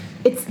mean,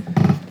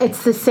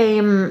 it's the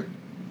same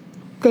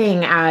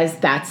thing as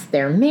that's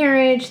their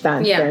marriage,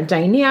 that's their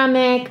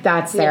dynamic,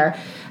 that's their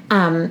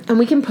and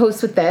we can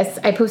post with this.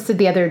 I posted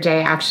the other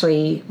day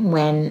actually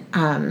when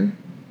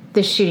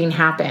the shooting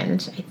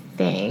happened, I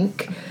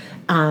think.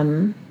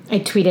 I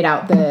tweeted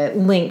out the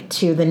link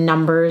to the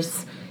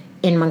numbers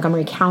in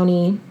Montgomery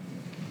County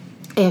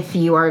if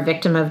you are a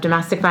victim of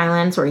domestic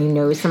violence or you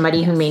know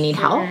somebody who may need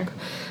help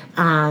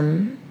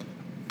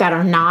that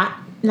are not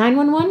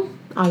 911.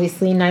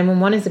 Obviously,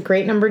 911 is a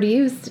great number to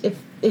use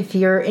if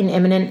you're in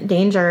imminent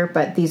danger,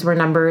 but these were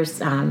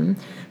numbers,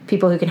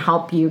 people who can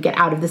help you get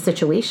out of the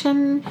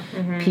situation,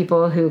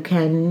 people who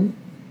can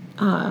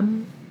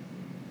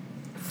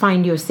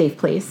find you a safe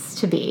place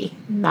to be.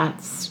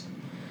 That's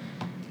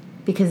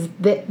because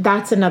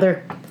that's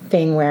another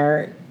thing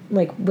where,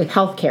 like with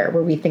healthcare,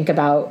 where we think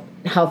about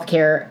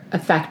healthcare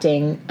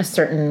affecting a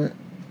certain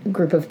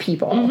group of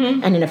people,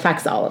 and it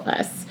affects all of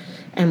us.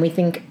 And we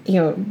think,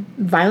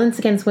 violence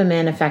against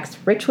women affects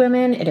rich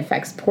women, it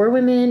affects poor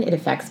women, it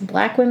affects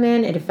black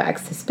women, it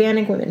affects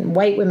Hispanic women,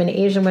 white women,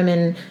 Asian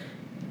women,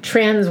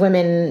 trans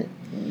women,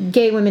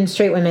 gay women,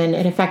 straight women.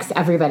 It affects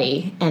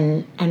everybody.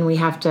 And we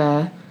have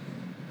to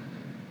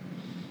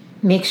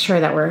make sure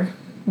that we're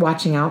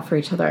watching out for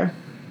each other.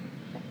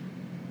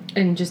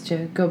 And just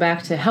to go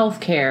back to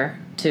healthcare,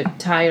 to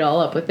tie it all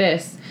up with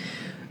this,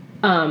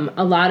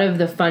 a lot of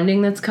the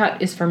funding that's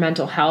cut is for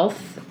mental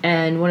health.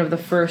 And one of the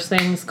first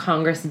things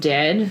Congress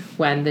did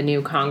when the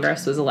new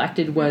Congress was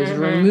elected was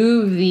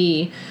remove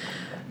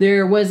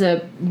there was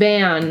a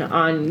ban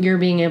on your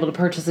being able to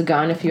purchase a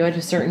gun if you had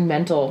a certain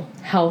mental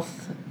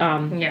health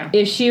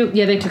issue.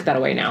 Yeah, they took that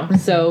away now.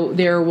 So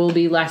there will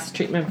be less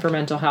treatment for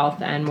mental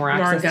health and more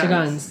access to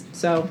guns.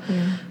 So,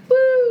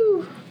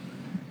 woo!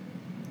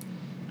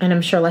 And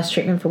I'm sure less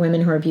treatment for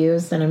women who are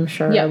abused, and I'm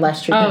sure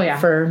less treatment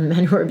for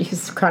men who are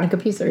abused, chronic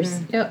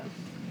abusers. Yep.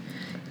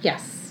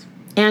 Yes.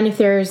 And if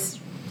there's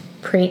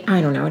I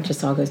don't know, it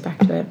just all goes back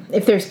to it.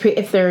 If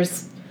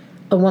there's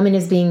a woman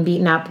is being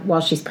beaten up while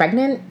she's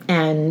pregnant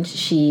and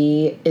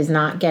she is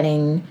not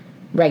getting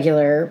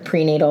regular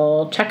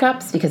prenatal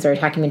checkups because they're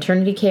attacking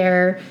maternity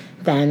care,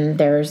 then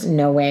there's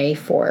no way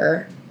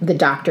for the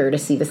doctor to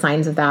see the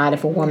signs of that.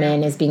 If a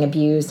woman is being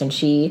abused and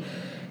she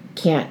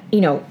can't,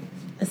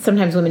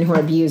 sometimes women who are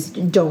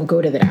abused don't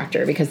go to the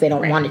doctor because they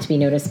don't want it to be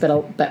noticed,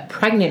 but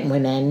pregnant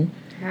women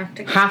have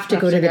to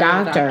go to the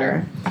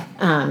doctor.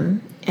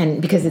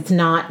 And because it's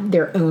not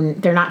their own,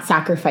 they're not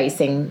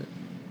sacrificing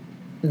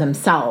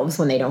themselves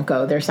when they don't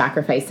go. They're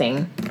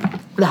sacrificing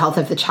the health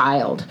of the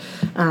child.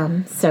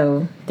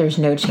 So there's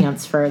no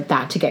chance for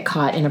that to get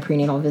caught in a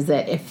prenatal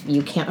visit if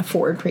you can't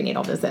afford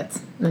prenatal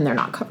visits. Then they're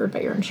not covered by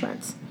your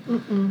insurance.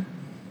 Mm-mm.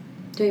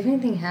 Do you have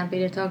anything happy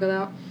to talk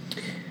about?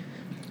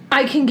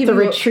 I can give the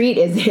retreat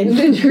is in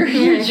the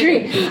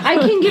retreat. I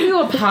can give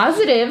you a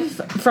positive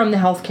from the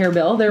healthcare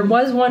bill. There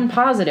was one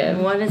positive.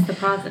 What is the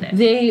positive?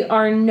 They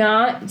are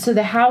not. So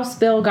the House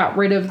bill got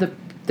rid of the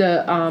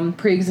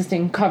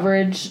pre-existing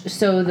coverage.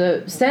 So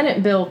the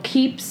Senate bill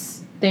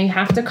keeps. They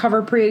have to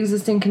cover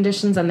pre-existing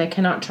conditions, and they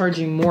cannot charge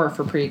you more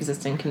for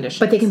pre-existing conditions.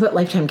 But they can put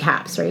lifetime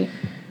caps, right?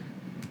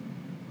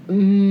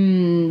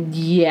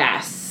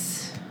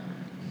 Yes.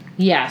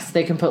 Yes,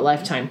 they can put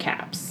lifetime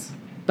caps.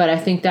 But I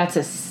think that's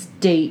a state.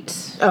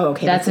 Oh,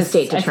 okay. That's a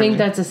state determined. I think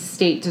that's a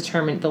state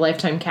determined. The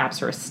lifetime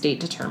caps are a state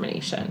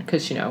determination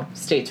because,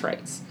 states'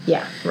 rights.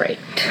 Yeah, right.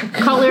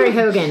 Call Larry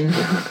Hogan.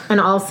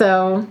 And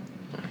also,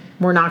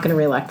 we're not going to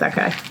reelect that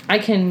guy. I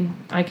can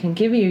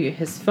give you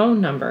his phone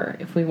number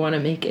if we want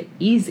to make it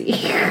easy.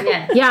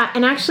 Yeah,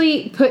 and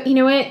actually put, do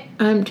you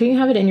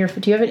have it in your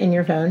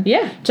phone?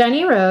 Yeah.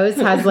 Jenny Rose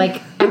has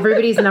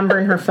everybody's number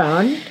in her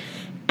phone.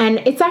 And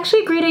it's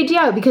actually a great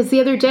idea because the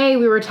other day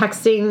we were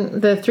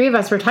texting, the three of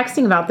us were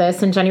texting about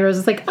this, and Jenny Rose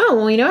was like, oh,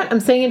 well, you know what? I'm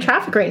sitting in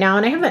traffic right now,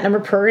 and I have that number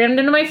programmed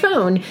into my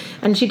phone.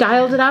 And she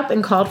dialed it up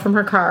and called from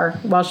her car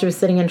while she was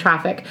sitting in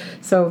traffic.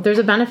 So there's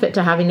a benefit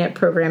to having it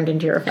programmed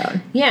into your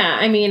phone. Yeah,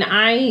 I mean,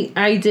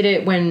 I did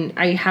it when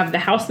I have the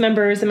House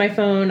members in my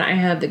phone, I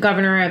have the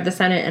governor, I have the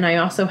Senate, and I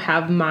also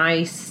have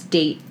my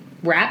state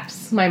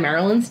reps, my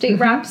Maryland state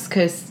reps,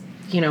 because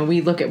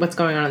we look at what's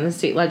going on in the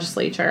state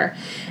legislature,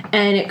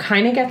 and it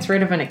kind of gets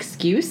rid of an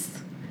excuse.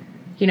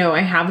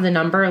 I have the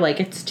number,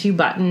 it's 2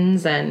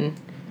 buttons, and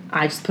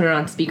I just put it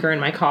on speaker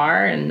in my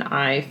car, and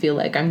I feel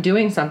like I'm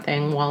doing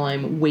something while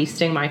I'm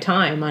wasting my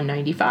time on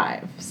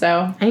 95.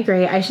 So I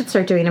agree. I should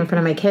start doing it in front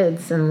of my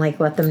kids and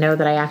let them know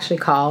that I actually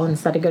call and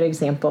set a good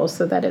example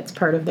so that it's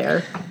part of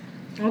their.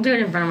 I'll do it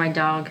in front of my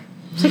dog.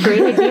 It's a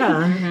great idea.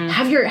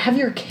 Have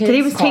your kids.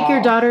 Today was take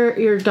your dog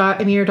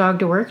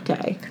to work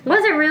day.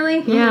 Was it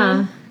really?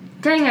 Yeah.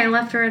 Dang, I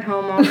left her at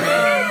home all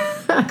day.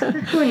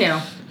 Who knew?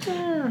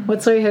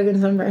 What's Larry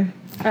Hogan's number?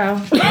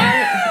 Oh,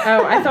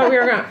 I thought we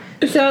were going.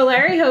 So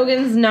Larry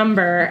Hogan's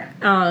number.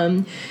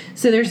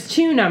 So there's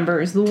 2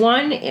 numbers. The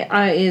one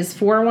is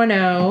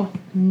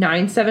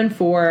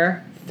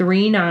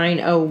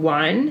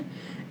 410-974-3901,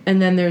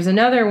 and then there's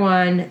another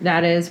one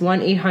that is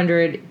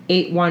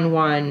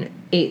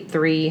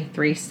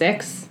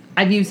 1-800-811-8336.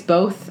 I've used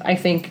both. I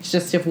think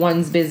just if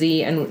one's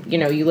busy and you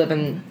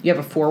have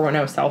a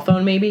 410 cell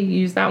phone, maybe you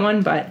use that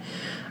one, but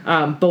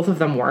both of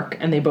them work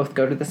and they both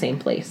go to the same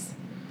place.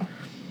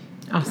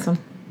 Awesome.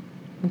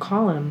 And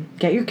call him.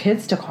 Get your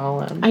kids to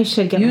call him. I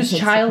should get use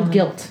child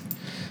guilt.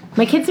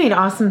 My kids made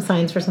awesome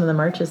signs for some of the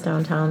marches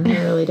downtown. They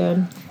really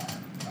did.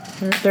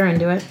 They're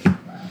into it.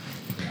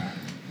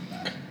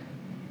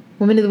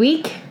 Woman of the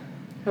Week.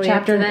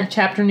 Chapter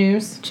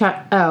news.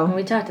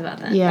 We talked about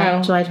that.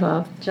 Yeah, July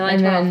 12th. July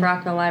 12th,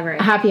 Rockville Library.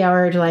 Happy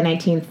hour, July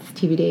 19th,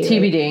 TBD.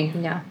 TBD.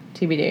 Right? Yeah.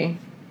 TBD.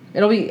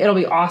 It'll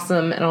be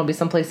awesome, and it'll be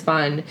someplace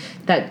fun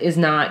that is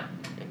not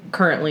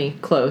currently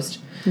closed.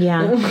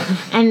 Yeah.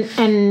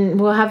 and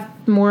we'll have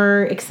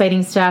more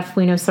exciting stuff.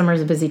 We know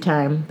summer's a busy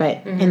time,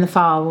 but in the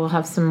fall we'll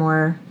have some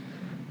more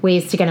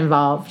ways to get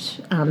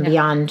involved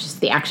beyond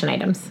just the action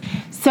items.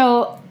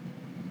 So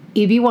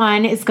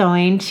EB1 is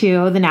going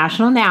to the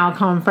National Now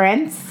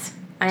Conference.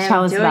 I am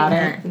Tell us doing about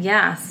it.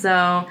 Yeah,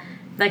 so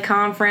The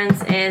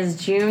conference is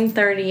June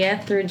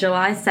 30th through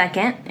July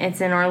 2nd.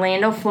 It's in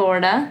Orlando,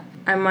 Florida.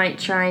 I might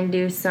try and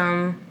do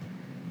some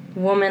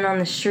woman on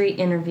the street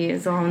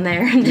interviews while I'm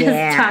there and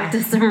just talk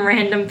to some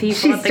random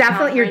people. She's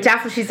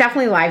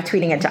definitely live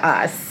tweeting it to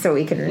us so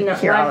we can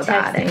hear all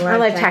about it. Or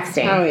live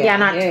texting. Oh, yeah.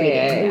 Not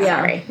tweeting. Yeah.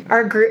 Sorry.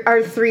 Our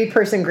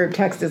 3-person group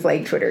text is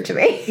like Twitter to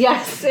me.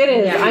 Yes, it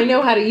is. Yeah. I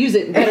know how to use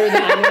it better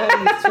than I know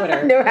how to use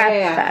Twitter. No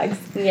hashtags.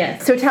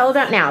 Yes. So tell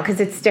about now, because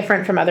it's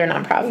different from other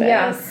nonprofits.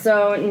 Yeah,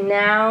 so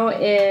now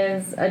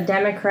is a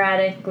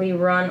democratically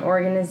run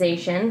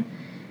organization,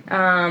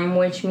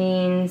 which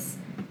means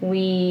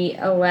we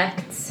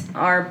elect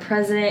our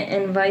president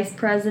and vice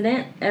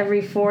president every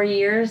 4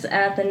 years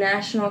at the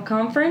national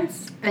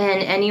conference.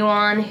 And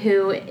anyone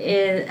who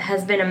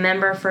has been a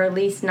member for at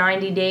least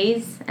 90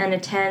 days and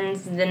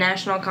attends the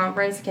national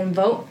conference can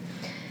vote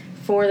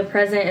for the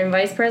president and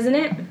vice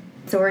president.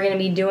 So we're going to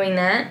be doing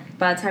that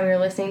by the time you're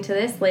listening to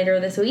this later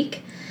this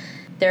week.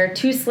 There are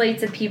 2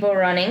 slates of people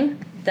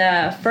running.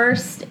 The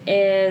first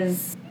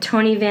is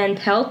Tony Van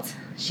Pelt.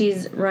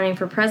 She's running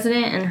for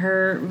president, and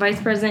her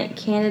vice president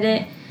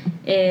candidate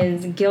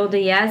is Gilda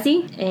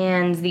Yazzie,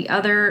 and the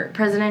other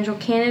presidential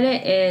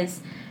candidate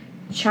is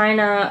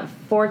China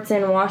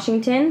Fortson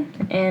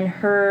Washington, and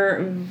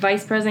her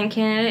vice president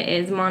candidate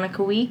is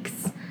Monica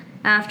Weeks.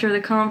 After the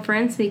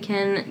conference, we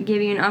can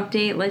give you an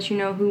update, let you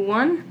know who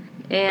won.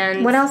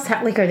 And what else?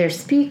 Are there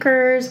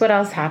speakers? What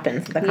else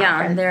happens at the conference?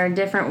 Yeah, there are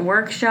different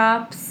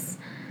workshops.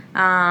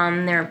 There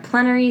are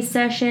plenary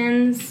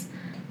sessions.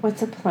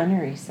 What's a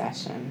plenary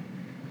session?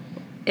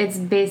 It's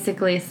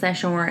basically a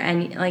session where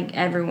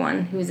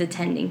everyone who's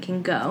attending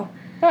can go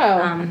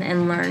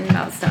and learn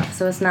about stuff.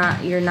 So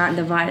you're not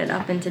divided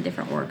up into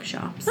different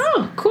workshops.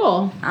 Oh,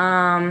 cool.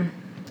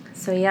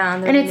 So yeah,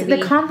 and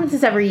the conference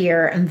is every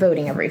year and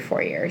voting every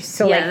 4 years.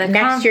 So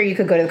next year you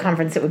could go to the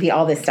conference. It would be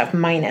all this stuff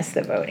minus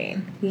the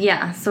voting.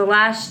 Yeah. So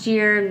last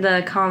year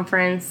the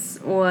conference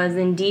was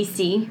in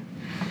DC.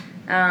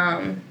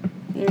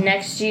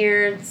 This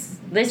year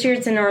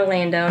it's in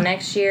Orlando.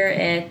 Next year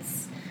it's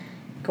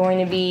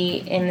going to be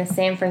in the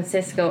San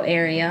Francisco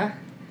area.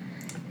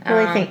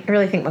 I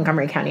really think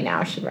Montgomery County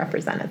now should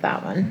represent at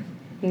that one.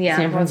 Yeah,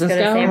 San Francisco.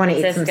 I want to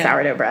eat some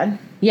sourdough bread.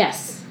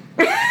 Yes.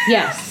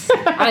 Yes.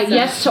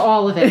 Yes to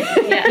all of it.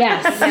 Yeah.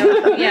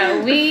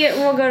 Yes. We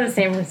will go to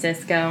San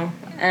Francisco.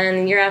 And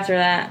the year after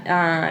that,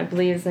 I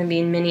believe it's going to be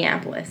in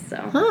Minneapolis.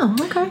 So. Oh,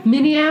 okay.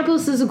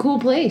 Minneapolis is a cool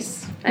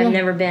place. I've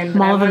never been. But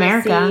Mall of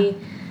America.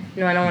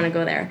 No, I don't want to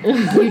go there.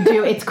 You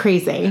do. It's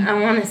crazy. I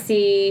want to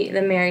see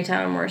the Mary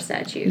Tyler Moore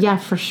statue. Yeah,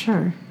 for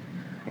sure.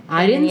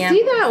 I didn't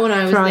see that when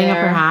I was throwing there. up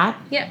her hat.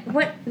 Yeah,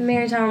 what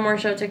Mary Tyler Moore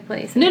show took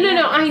place? No.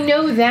 I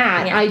know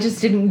that. Yeah. I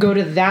just didn't go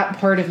to that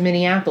part of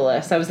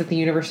Minneapolis. I was at the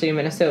University of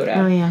Minnesota.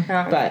 Oh,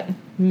 yeah. But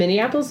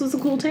Minneapolis was a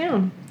cool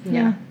town.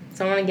 Yeah.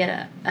 So I want to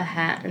get a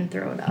hat and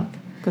throw it up.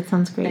 That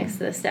sounds great. Next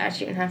to the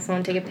statue and have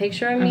someone take a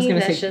picture of me. I was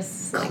going to say,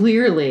 just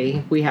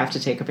clearly we have to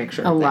take a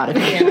picture. A lot of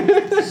yeah.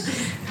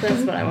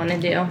 That's what I want to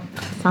do.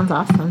 Sounds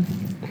awesome.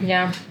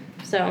 Yeah.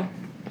 So.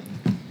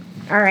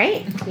 All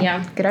right.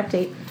 Yeah. Good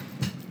update.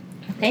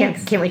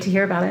 Thanks. Can't wait to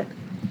hear about it.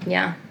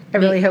 Yeah. I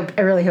really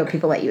hope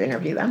people let you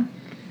interview them.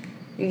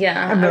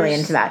 Yeah. I'm really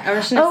into that. I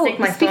was just gonna stick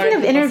my phone speaking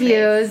of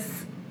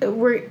interviews,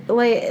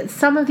 we're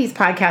some of these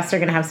podcasts are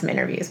going to have some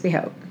interviews. We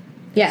hope.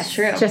 Yes,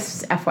 true.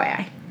 Just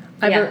FYI.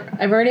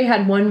 I've already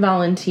had one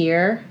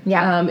volunteer.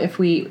 Yeah. If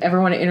we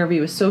ever want to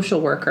interview a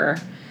social worker,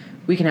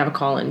 we can have a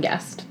call-in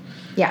guest.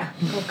 Yeah.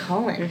 Oh,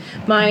 Colin.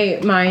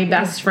 My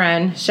best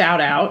friend, shout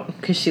out,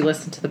 because she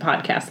listened to the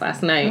podcast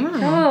last night.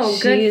 Oh,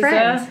 good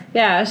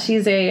friend.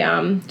 She's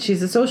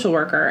a social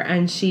worker,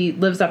 and she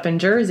lives up in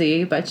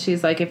Jersey, but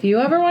she's like, if you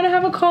ever want to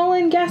have a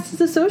call-in guest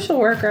as a social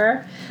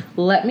worker,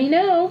 let me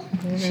know.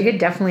 Mm-hmm. She could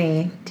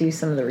definitely do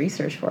some of the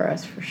research for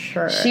us, for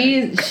sure.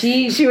 She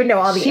would know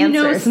all the answers. She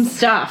knows some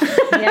stuff.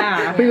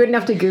 Yeah. We wouldn't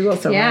have to Google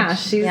so much.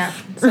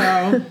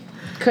 So,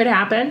 could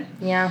happen.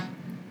 Yeah.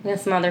 We have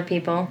some other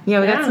people. Yeah,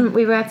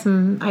 we've got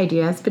some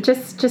ideas, but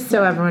just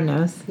so everyone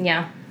knows.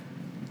 Yeah.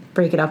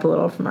 Break it up a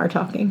little from our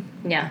talking.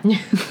 Yeah.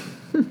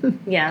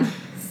 Yeah.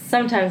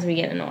 Sometimes we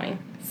get annoying.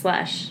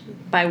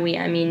 / by we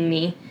I mean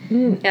me.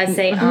 Gotta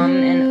say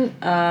and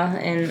and.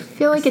 I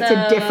feel like it's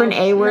a different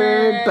A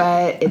word,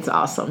 but it's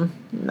awesome.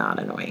 Not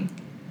annoying.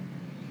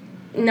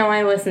 No,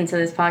 I listened to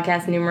this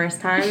podcast numerous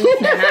times and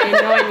I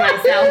annoyed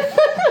myself.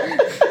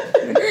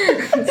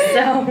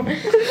 So.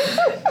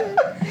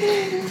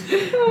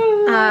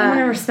 I'm going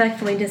to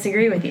respectfully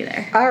disagree with you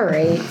there. All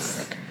right.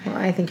 Well,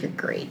 I think you're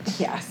great.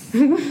 Yes.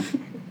 And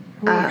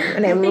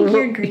I think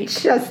you're great.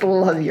 Just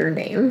love your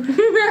name.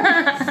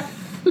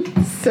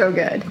 So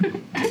good.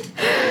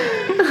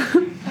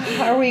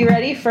 Are we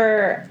ready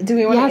for... Do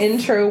we want to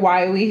intro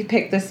why we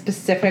picked this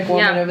specific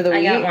woman over the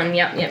week? I got one.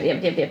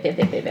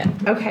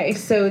 Yep. Okay,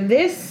 so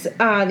this...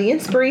 the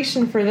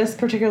inspiration for this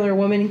particular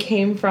woman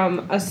came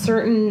from a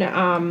certain...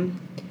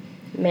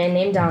 man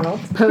named Donald.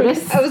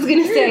 POTUS. I was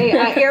going to say,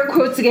 air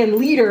quotes again,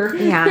 leader.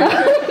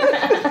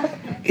 Yeah.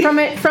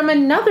 From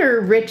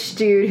another rich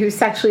dude who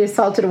sexually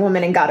assaulted a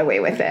woman and got away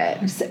with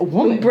it.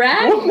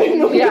 Brad?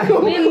 Yeah.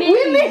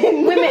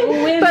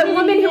 Women. But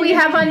women who we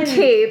have on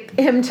tape,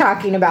 him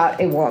talking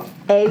about a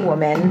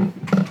woman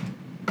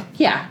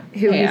Yeah.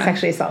 who he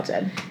sexually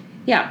assaulted.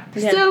 Yeah.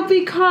 Yeah. So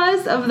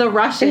because of the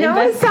Russian No,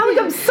 it sounds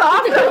like I'm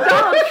soft on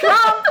Donald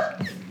Trump.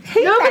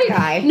 Hate that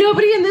guy.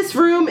 Nobody in this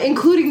room,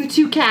 including the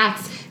two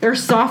cats, are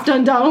soft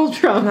on Donald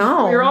Trump.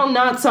 No. We're all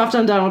not soft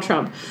on Donald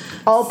Trump.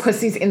 All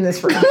pussies in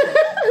this room.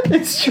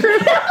 It's true.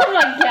 Oh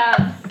my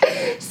god.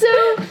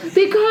 So,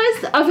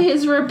 because of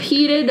his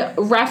repeated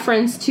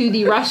reference to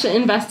the Russia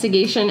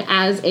investigation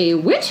as a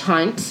witch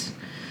hunt,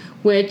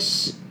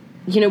 which,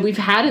 we've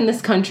had in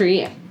this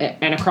country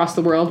and across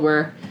the world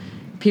where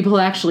people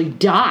actually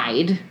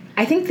died.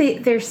 I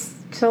think there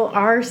still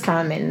are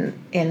some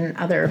in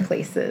other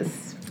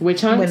places.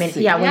 Witch hunts? Women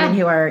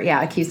who are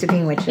accused of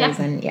being witches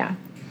and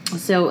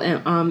So,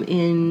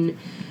 in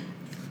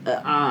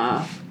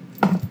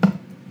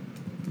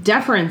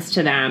deference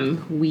to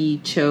them, we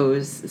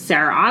chose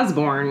Sarah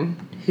Osborne,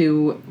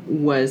 who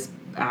was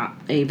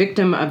a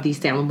victim of the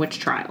Salem witch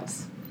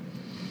trials.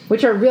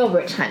 Which are real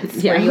witch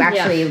hunts, where you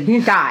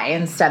actually die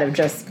instead of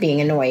just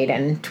being annoyed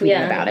and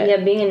tweeting about it. Yeah,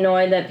 being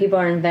annoyed that people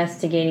are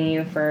investigating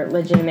you for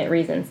legitimate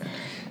reasons.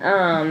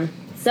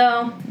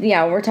 So,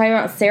 we're talking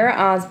about Sarah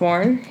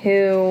Osborne,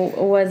 who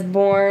was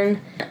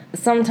born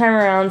sometime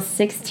around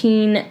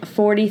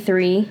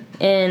 1643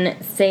 in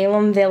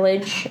Salem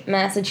Village,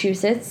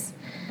 Massachusetts.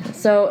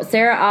 So,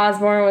 Sarah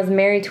Osborne was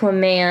married to a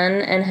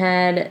man and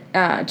had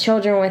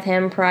children with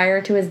him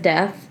prior to his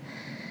death.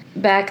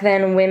 Back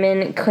then,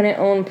 women couldn't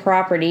own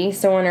property,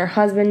 so when her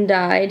husband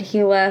died,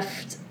 he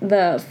left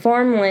the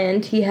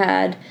farmland he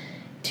had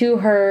to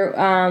her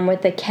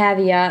with the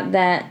caveat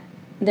that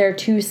their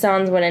two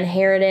sons would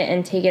inherit it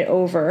and take it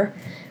over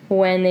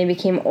when they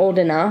became old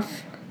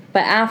enough.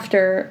 But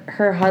after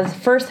her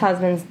first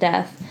husband's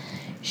death,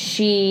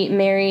 she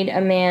married a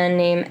man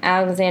named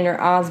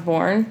Alexander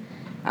Osborne,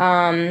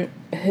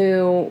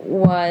 who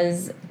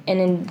was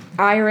an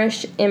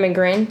Irish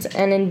immigrant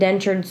and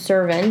indentured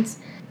servant.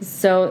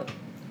 So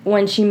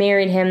when she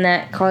married him,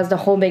 that caused a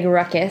whole big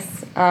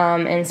ruckus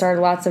and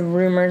started lots of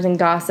rumors and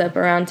gossip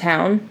around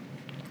town.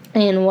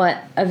 And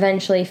what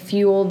eventually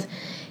fueled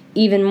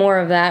even more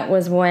of that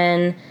was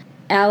when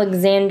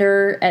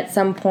Alexander at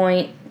some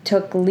point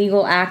took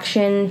legal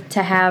action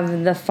to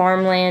have the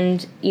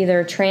farmland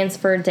either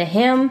transferred to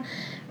him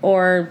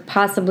or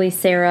possibly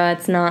Sarah.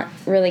 It's not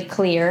really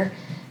clear.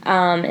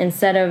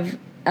 Instead of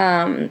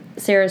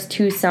Sarah's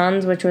two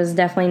sons, which was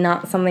definitely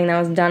not something that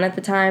was done at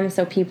the time.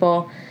 So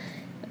people,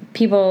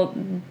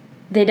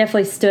 they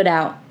definitely stood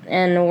out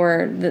and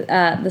were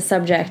the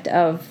subject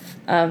of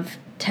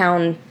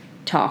town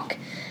talk.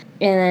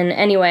 And then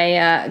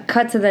anyway,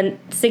 cut to the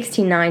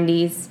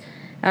 1690s,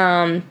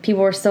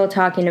 people were still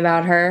talking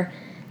about her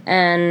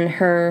and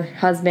her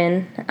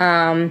husband.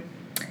 But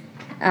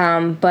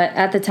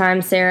at the time,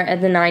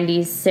 at the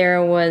 90s,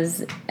 Sarah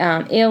was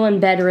ill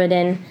and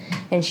bedridden,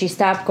 and she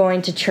stopped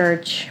going to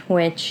church,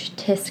 which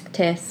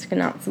tisk,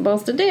 not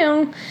supposed to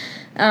do.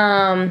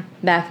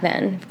 Back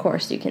then, of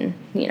course, you can,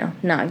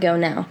 not go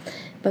now.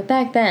 But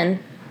back then,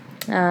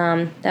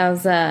 that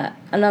was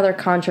another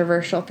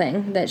controversial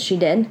thing that she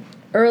did.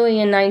 Early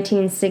in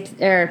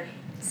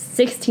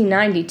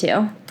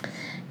 1692,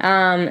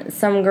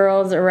 some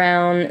girls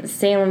around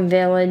Salem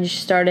Village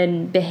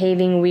started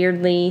behaving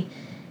weirdly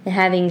and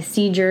having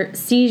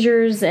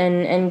seizures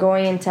and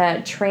going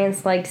into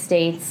trance-like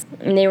states.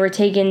 And they were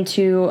taken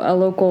to a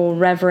local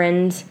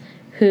reverend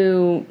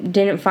who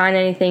didn't find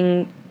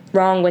anything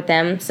wrong with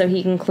them, so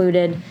he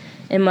concluded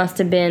it must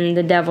have been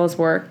the devil's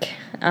work,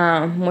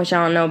 which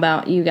I don't know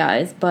about you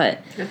guys, but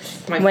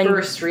that's my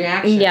first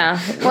reaction. Yeah.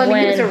 Well,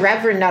 he was a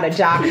reverend, not a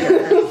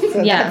doctor,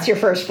 so that's your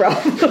first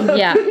problem.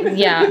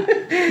 Yeah.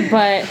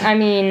 But, I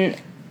mean...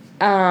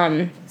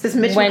 is this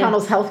Mitch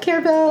McConnell's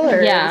healthcare bill,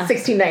 or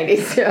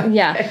 1690s?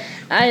 Yeah.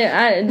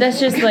 I that's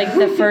just, like,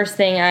 the first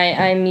thing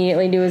I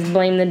immediately do is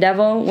blame the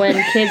devil when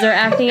kids are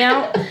acting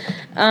out.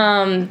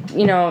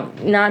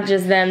 Not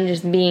just them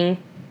just being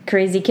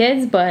crazy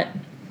kids, but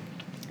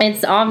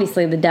it's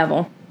obviously the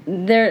devil.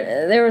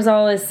 There was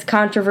all this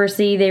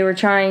controversy. They were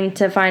trying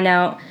to find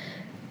out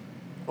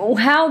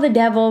how the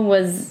devil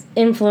was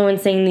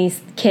influencing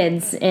these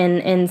kids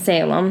in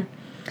Salem.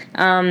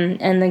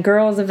 And the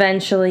girls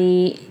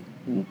eventually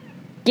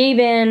gave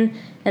in,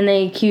 and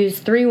they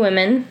accused 3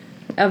 women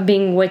of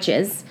being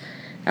witches.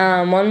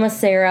 One was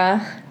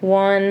Sarah.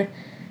 One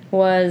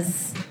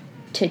was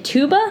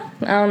Tituba.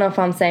 I don't know if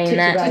I'm saying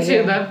that.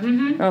 Tituba.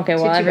 Mm-hmm. Okay,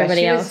 well, Tituba.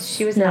 everybody else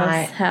she was knows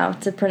not how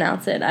to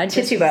pronounce it. I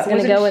just Tituba. was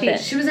going to go with it.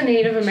 She was a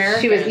Native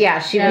American. She was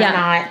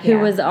not. Who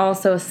was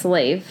also a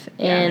slave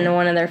in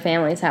one of their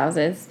family's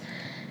houses.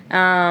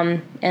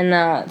 And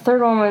the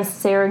third one was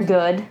Sarah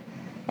Good,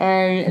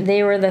 and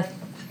they were the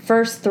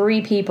first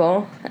 3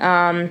 people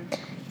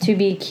to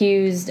be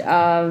accused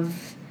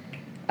of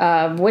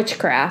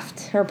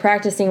witchcraft or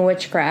practicing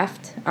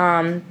witchcraft.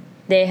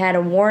 They had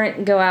a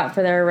warrant go out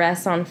for their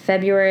arrest on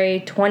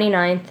February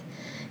 29th,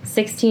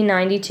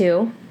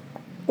 1692.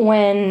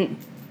 when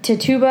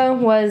Tituba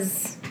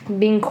was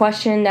being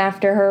questioned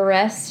after her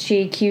arrest,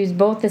 she accused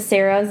both the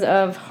Sarahs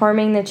of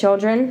harming the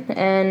children,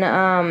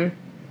 and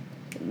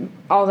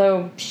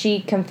although she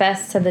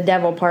confessed to the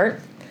devil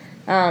part,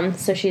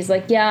 so she's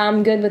like, yeah,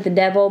 I'm good with the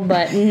devil,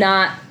 but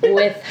not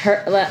with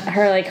her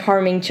like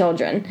harming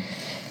children.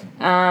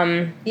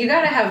 You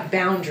gotta have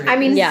boundaries. I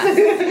mean, Yeah.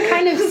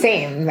 kind of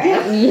same.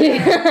 Right?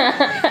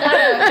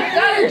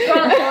 gotta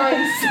draw the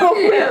line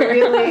somewhere,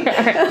 really.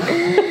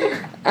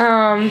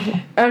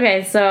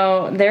 Okay,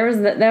 so there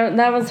was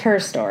that was her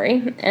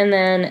story, and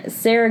then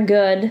Sarah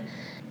Good,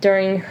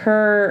 during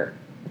her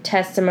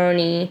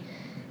testimony,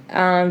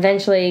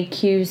 eventually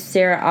accused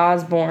Sarah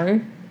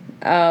Osborne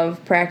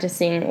of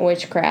practicing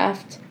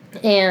witchcraft,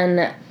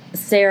 and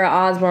Sarah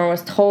Osborne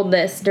was told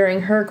this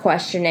during her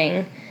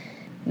questioning.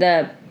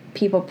 The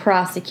people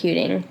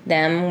prosecuting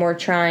them were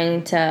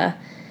trying to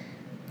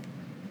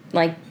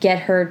like get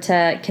her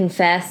to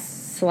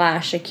confess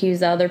 /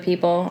 accuse other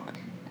people,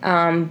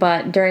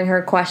 but during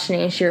her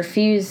questioning she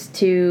refused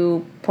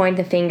to point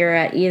the finger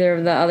at either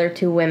of the other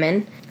two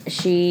women.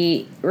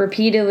 She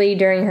repeatedly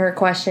during her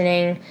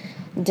questioning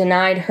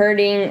denied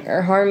hurting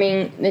or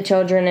harming the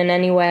children in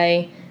any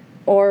way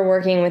or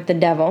working with the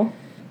devil.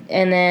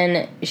 And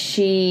then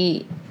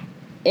she,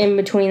 in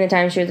between the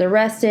time she was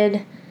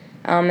arrested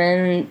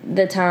and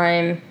the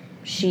time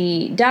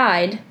she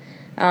died,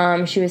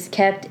 she was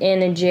kept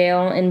in a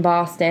jail in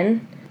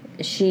Boston.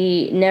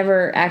 She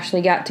never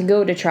actually got to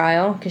go to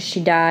trial because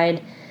she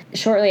died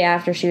shortly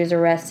after she was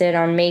arrested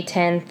on May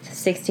 10th,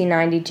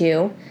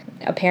 1692.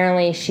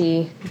 Apparently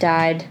she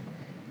died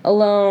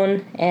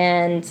alone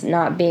and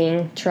not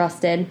being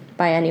trusted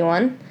by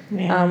anyone,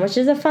 which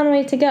is a fun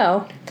way to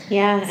go.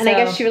 Yeah, and I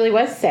guess she really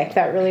was sick.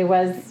 That really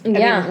was, I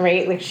mean,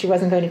 right? Like, she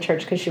wasn't going to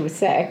church because she was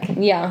sick.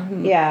 Yeah.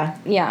 Yeah.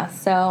 Yeah,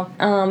 so,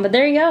 but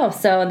there you go.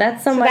 So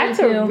that's somebody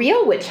So that's a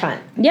real witch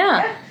hunt.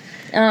 Yeah.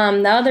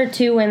 The other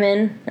two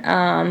women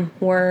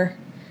were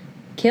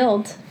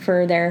killed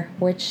for their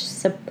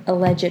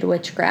alleged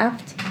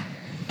witchcraft.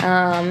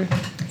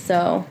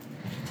 So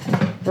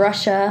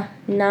Russia,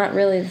 not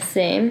really the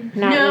same.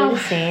 Not really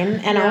the same.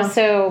 And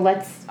also,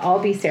 let's all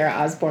be Sarah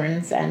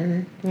Osbornes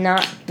and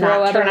not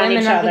throw other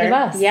women under the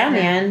bus. Yeah,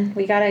 man.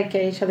 We gotta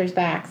get each other's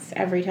backs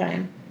every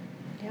time.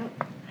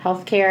 Yep.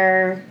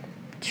 Healthcare,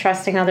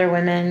 trusting other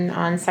women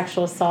on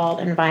sexual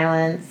assault and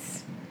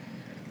violence.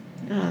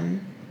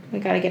 We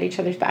gotta get each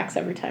other's backs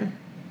every time.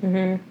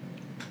 Mm-hmm.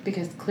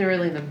 Because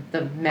clearly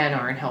the men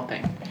aren't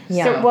helping.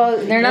 Yeah. So,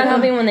 well, they're not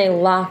helping when they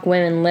lock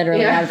women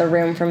literally out of the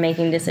room from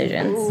making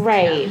decisions.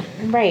 Right,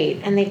 right.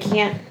 And they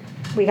can't,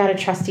 we got to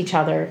trust each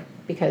other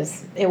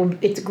because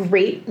it's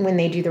great when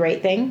they do the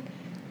right thing,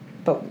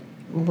 but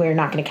we're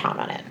not going to count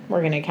on it.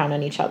 We're going to count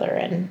on each other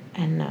and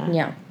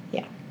yeah.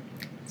 Yeah.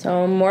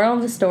 So moral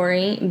of the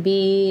story,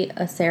 be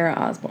a Sarah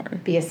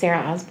Osborne. Be a Sarah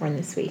Osborne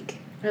this week.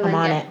 I like I'm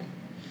on it.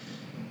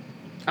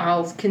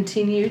 I'll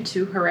continue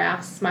to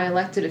harass my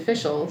elected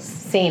officials.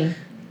 Same.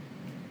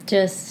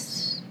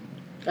 Just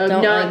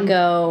don't like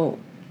go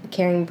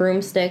carrying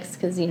broomsticks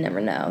because you never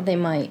know. They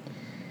might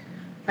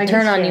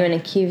turn on you and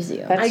accuse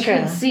you. That's true. I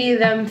could see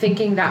them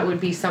thinking that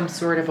would be some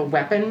sort of a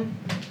weapon.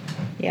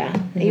 Yeah.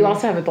 Mm-hmm. You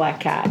also have a black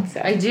cat.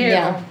 So. I do.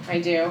 Yeah. I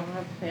do.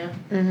 Yeah.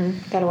 Mm-hmm.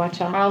 Gotta watch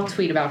out. I'll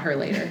tweet about her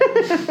later.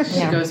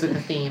 She goes with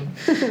the theme.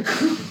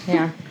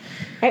 Yeah. All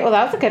right. Well,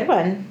 that was a good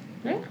one.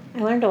 Yeah.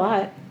 I learned a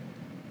lot.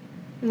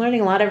 I'm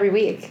learning a lot every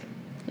week.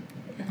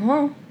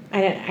 Well,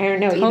 I don't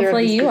know. Either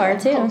hopefully of these you people. are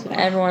too. Hopefully.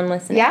 Everyone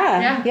listening.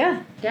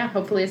 Yeah. Yeah,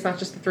 hopefully it's not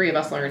just the three of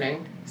us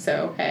learning.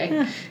 So,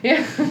 hey. Yeah.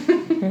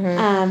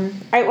 Yeah. All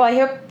right.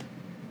 Well,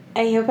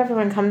 I hope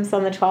everyone comes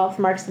on the 12th,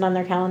 marks it on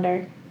their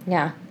calendar.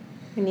 Yeah.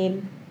 We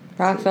need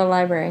Rockville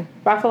Library.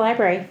 Rockville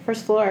Library,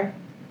 first floor.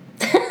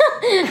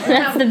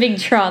 That's the big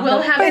draw.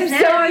 We'll have It's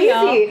snacks, so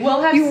y'all. easy.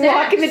 We'll have you snacks.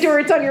 walk in the door,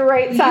 it's on your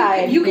right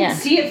side. You can Yeah.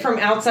 see it from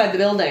outside the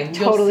building.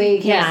 Totally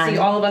You'll can. see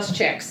all of us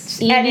chicks.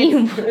 and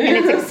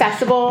it's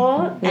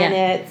accessible, Yeah. and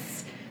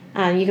it's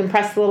you can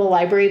press the little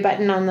library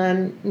button on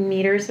the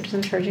meter, so it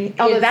doesn't charge you.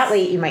 Although that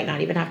late, you might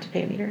not even have to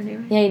pay a meter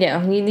anyway. Yeah, you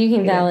do. You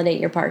can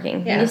validate your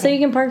parking. Yeah. So you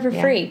can park for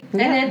free.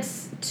 And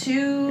it's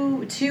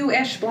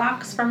two-ish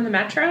blocks from the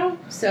metro.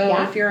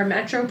 So if you're a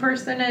metro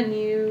person and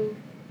you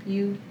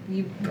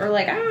are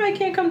like, I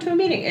can't come to a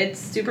meeting, it's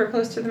super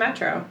close to the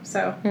metro.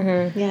 So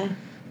Mm-hmm. Yeah.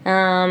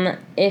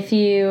 If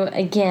you,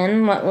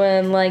 again,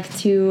 would like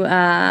to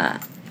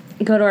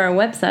go to our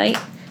website,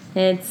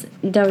 it's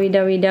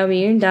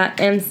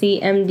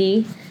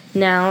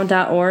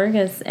www.mcmdnow.org.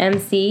 It's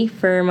MC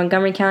for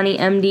Montgomery County,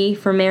 MD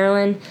for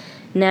Maryland,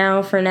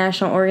 NOW for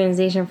National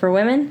Organization for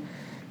Women.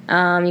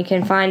 You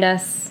can find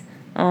us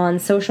on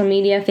social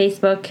media,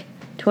 Facebook,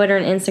 Twitter,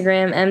 and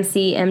Instagram,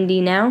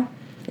 MCMDNow,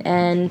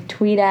 and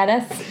tweet at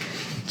us.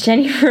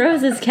 Jennifer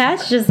Rose's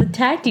cats just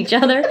attacked each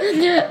other.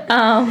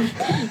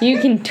 You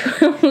can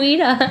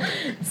tweet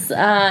us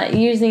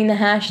using the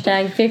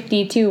hashtag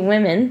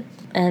 52women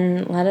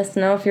and let us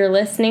know if you're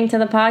listening to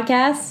the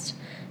podcast.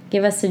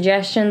 Give us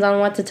suggestions on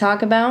what to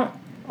talk about.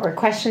 Or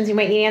questions you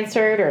might need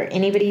answered, or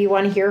anybody you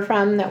want to hear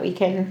from that we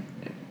can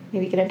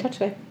maybe get in touch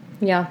with.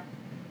 Yeah.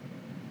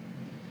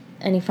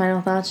 Any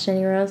final thoughts,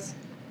 Jenny Rose?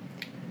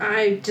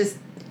 I just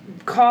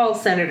call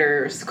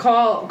senators.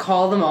 Call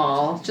them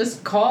all.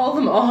 Just call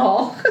them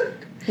all.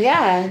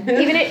 Yeah.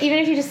 Even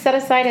if you just set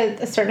aside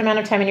a certain amount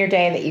of time in your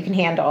day that you can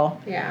handle.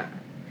 Yeah.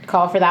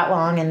 Call for that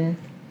long, and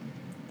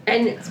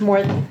it's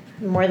more than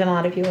a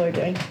lot of people are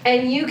doing.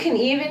 And you can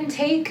even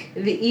take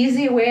the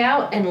easy way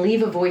out and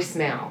leave a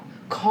voicemail.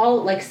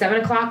 Call like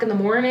 7 o'clock in the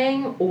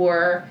morning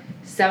or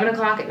 7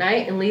 o'clock at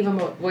night and leave a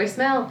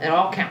voicemail. It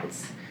all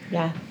counts.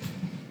 Yeah.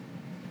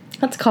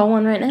 Let's call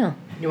one right now.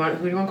 Who do you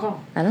want to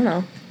call? I don't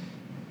know.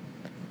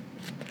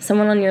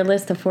 Someone on your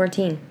list of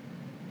 14.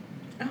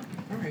 Oh,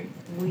 all right.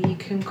 We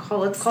can call.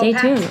 Let's call Stay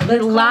Pat. tuned.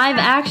 Let's call Live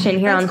Pat. action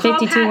here Let's on call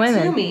 52 Pat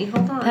Women. Toomey.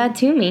 Hold on. Pat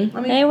Toomey.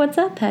 Let me- Hey, what's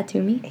up, Pat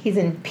Toomey? He's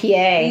in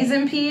PA. He's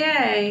in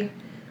PA.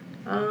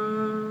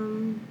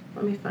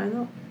 Let me find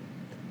that.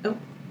 Oh,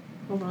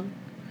 hold on.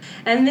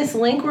 And this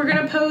link we're going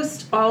to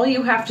post, all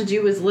you have to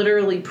do is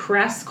literally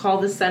press call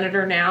the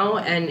senator now,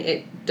 and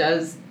it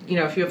does,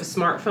 if you have a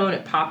smartphone,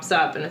 it pops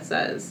up and it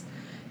says,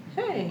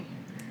 hey,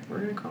 we're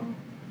going to call.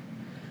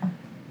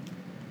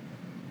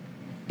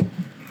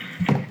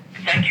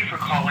 Thank you for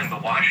calling the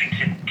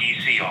Washington,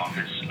 D.C.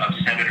 office of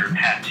Senator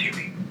Pat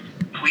Toomey.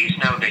 Please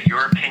know that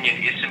your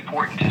opinion is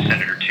important to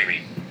Senator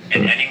Toomey,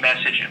 and any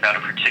message about a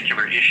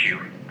particular issue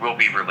will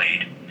be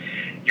relayed.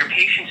 Your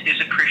patience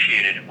is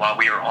appreciated while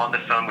we are on the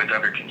phone with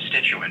other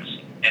constituents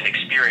and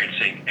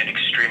experiencing an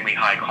extremely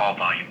high call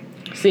volume.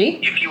 See?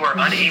 If you are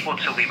unable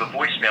to leave a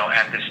voicemail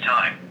at this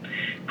time,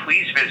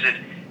 please visit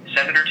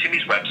Senator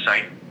Toomey's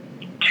website,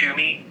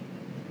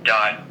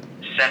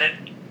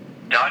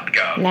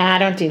 toomey.senate.gov. Nah,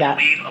 don't do that.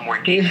 Leave a more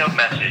detailed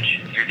message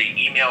through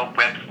the email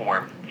web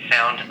form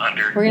found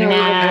under. We're gonna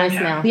Nah. leave a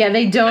voicemail. Yeah,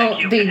 they Thank you,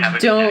 don't. They and have a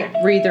good don't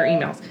day. read their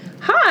emails.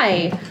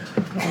 Hi,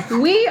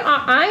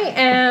 I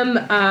am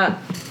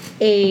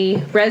a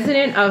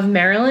resident of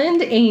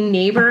Maryland, a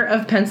neighbor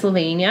of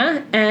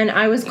Pennsylvania, and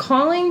I was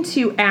calling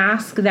to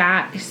ask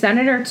that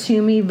Senator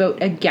Toomey vote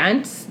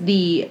against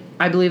I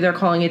believe they're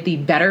calling it the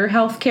Better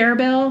Healthcare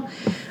Bill.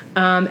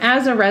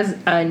 As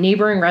a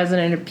neighboring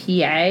resident of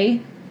PA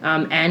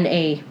and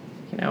a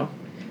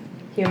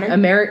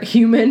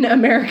human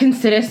American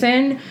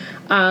citizen.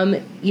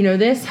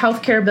 This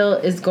healthcare bill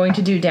is going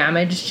to do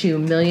damage to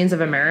millions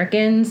of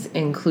Americans,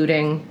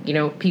 including,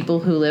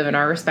 people who live in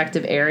our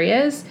respective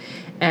areas.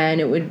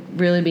 And it would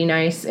really be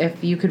nice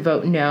if you could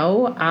vote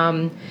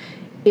no.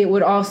 It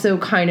would also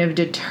kind of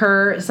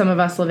deter some of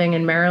us living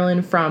in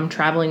Maryland from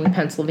traveling to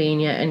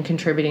Pennsylvania and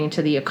contributing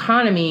to the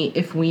economy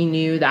if we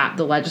knew that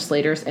the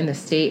legislators in the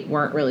state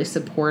weren't really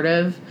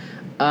supportive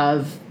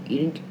of,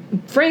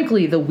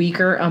 frankly, the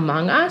weaker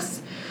among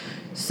us.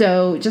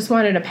 So just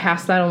wanted to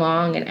pass that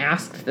along and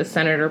ask the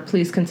senator,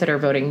 please consider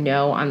voting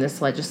no on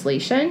this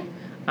legislation.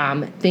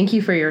 Thank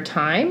you for your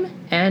time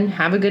and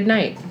have a good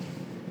night.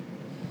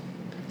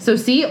 So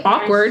see,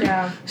 awkward,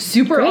 job.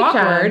 super Great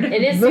awkward. job.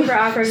 It is super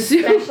awkward,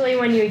 especially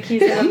when you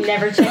accuse them of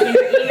never checking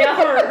your email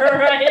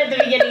right at the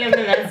beginning of the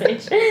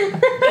message.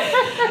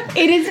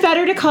 It is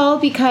better to call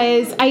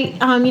because I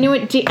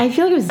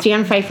feel like it was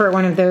Dan Pfeiffer,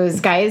 one of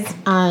those guys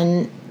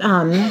on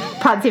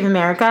Pod Save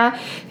America,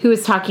 who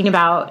was talking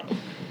about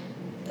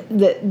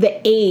the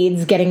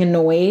aides getting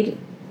annoyed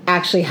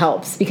actually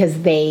helps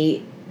because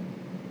they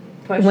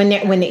push. When they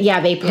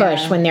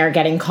push when they're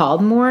getting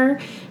called more.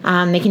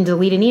 They can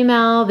delete an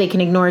email. They can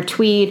ignore a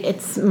tweet.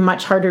 It's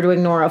much harder to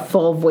ignore a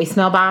full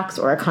voicemail box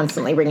or a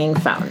constantly ringing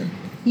phone.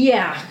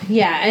 Yeah,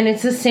 and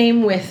it's the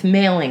same with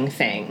mailing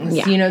things.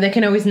 Yeah. They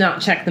can always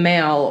not check the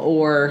mail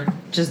or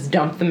just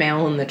dump the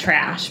mail in the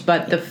trash.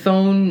 But the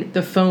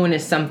phone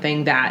is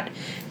something that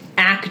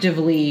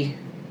actively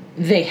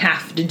they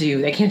have to do.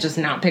 They can't just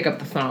not pick up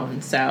the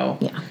phone. So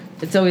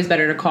it's always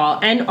better to call.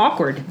 And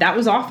awkward. That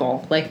was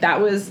awful. That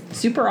was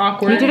super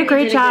awkward. You did a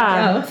great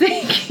job. Oh,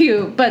 thank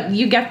you. But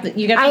you get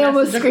the I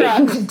almost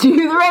screamed, "Do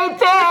the right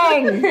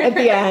thing!" at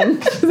the end.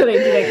 But I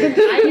did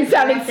it. You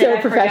sounded so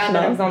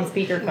professional. I was on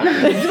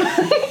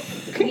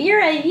speakerphone.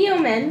 You're a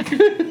human.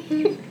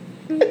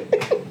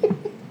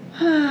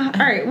 All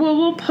right. Well,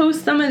 we'll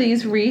post some of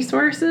these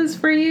resources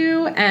for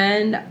you,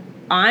 and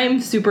I'm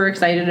super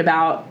excited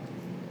about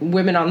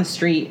Women on the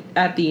Street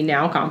at the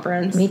NOW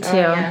conference. Me too.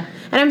 Oh, yeah.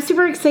 And I'm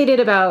super excited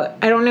about,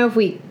 I don't know if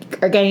we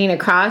are getting it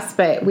across,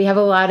 but we have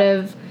a lot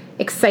of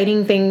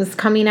exciting things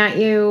coming at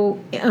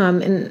you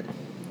in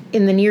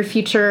the near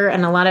future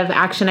and a lot of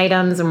action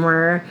items, and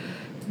we're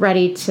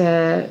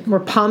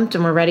pumped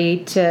and we're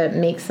ready to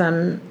make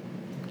some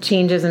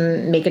changes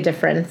and make a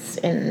difference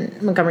in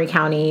Montgomery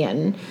County,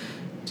 and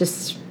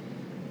just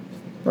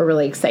we're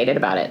really excited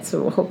about it.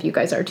 So we'll hope you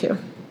guys are too.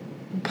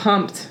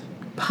 Pumped.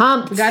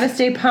 Pumped. We gotta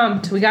stay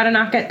pumped. We gotta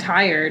not get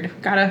tired.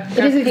 Gotta It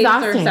is pace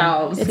exhausting.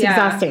 ourselves. It's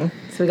exhausting.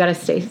 So we gotta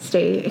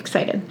stay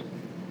excited.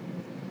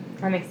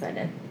 I'm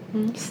excited.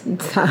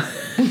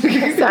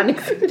 Sound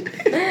excited.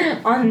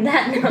 On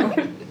that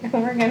note,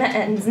 we're gonna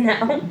end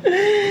now.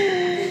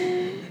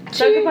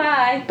 So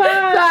goodbye.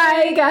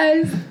 Bye,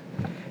 guys.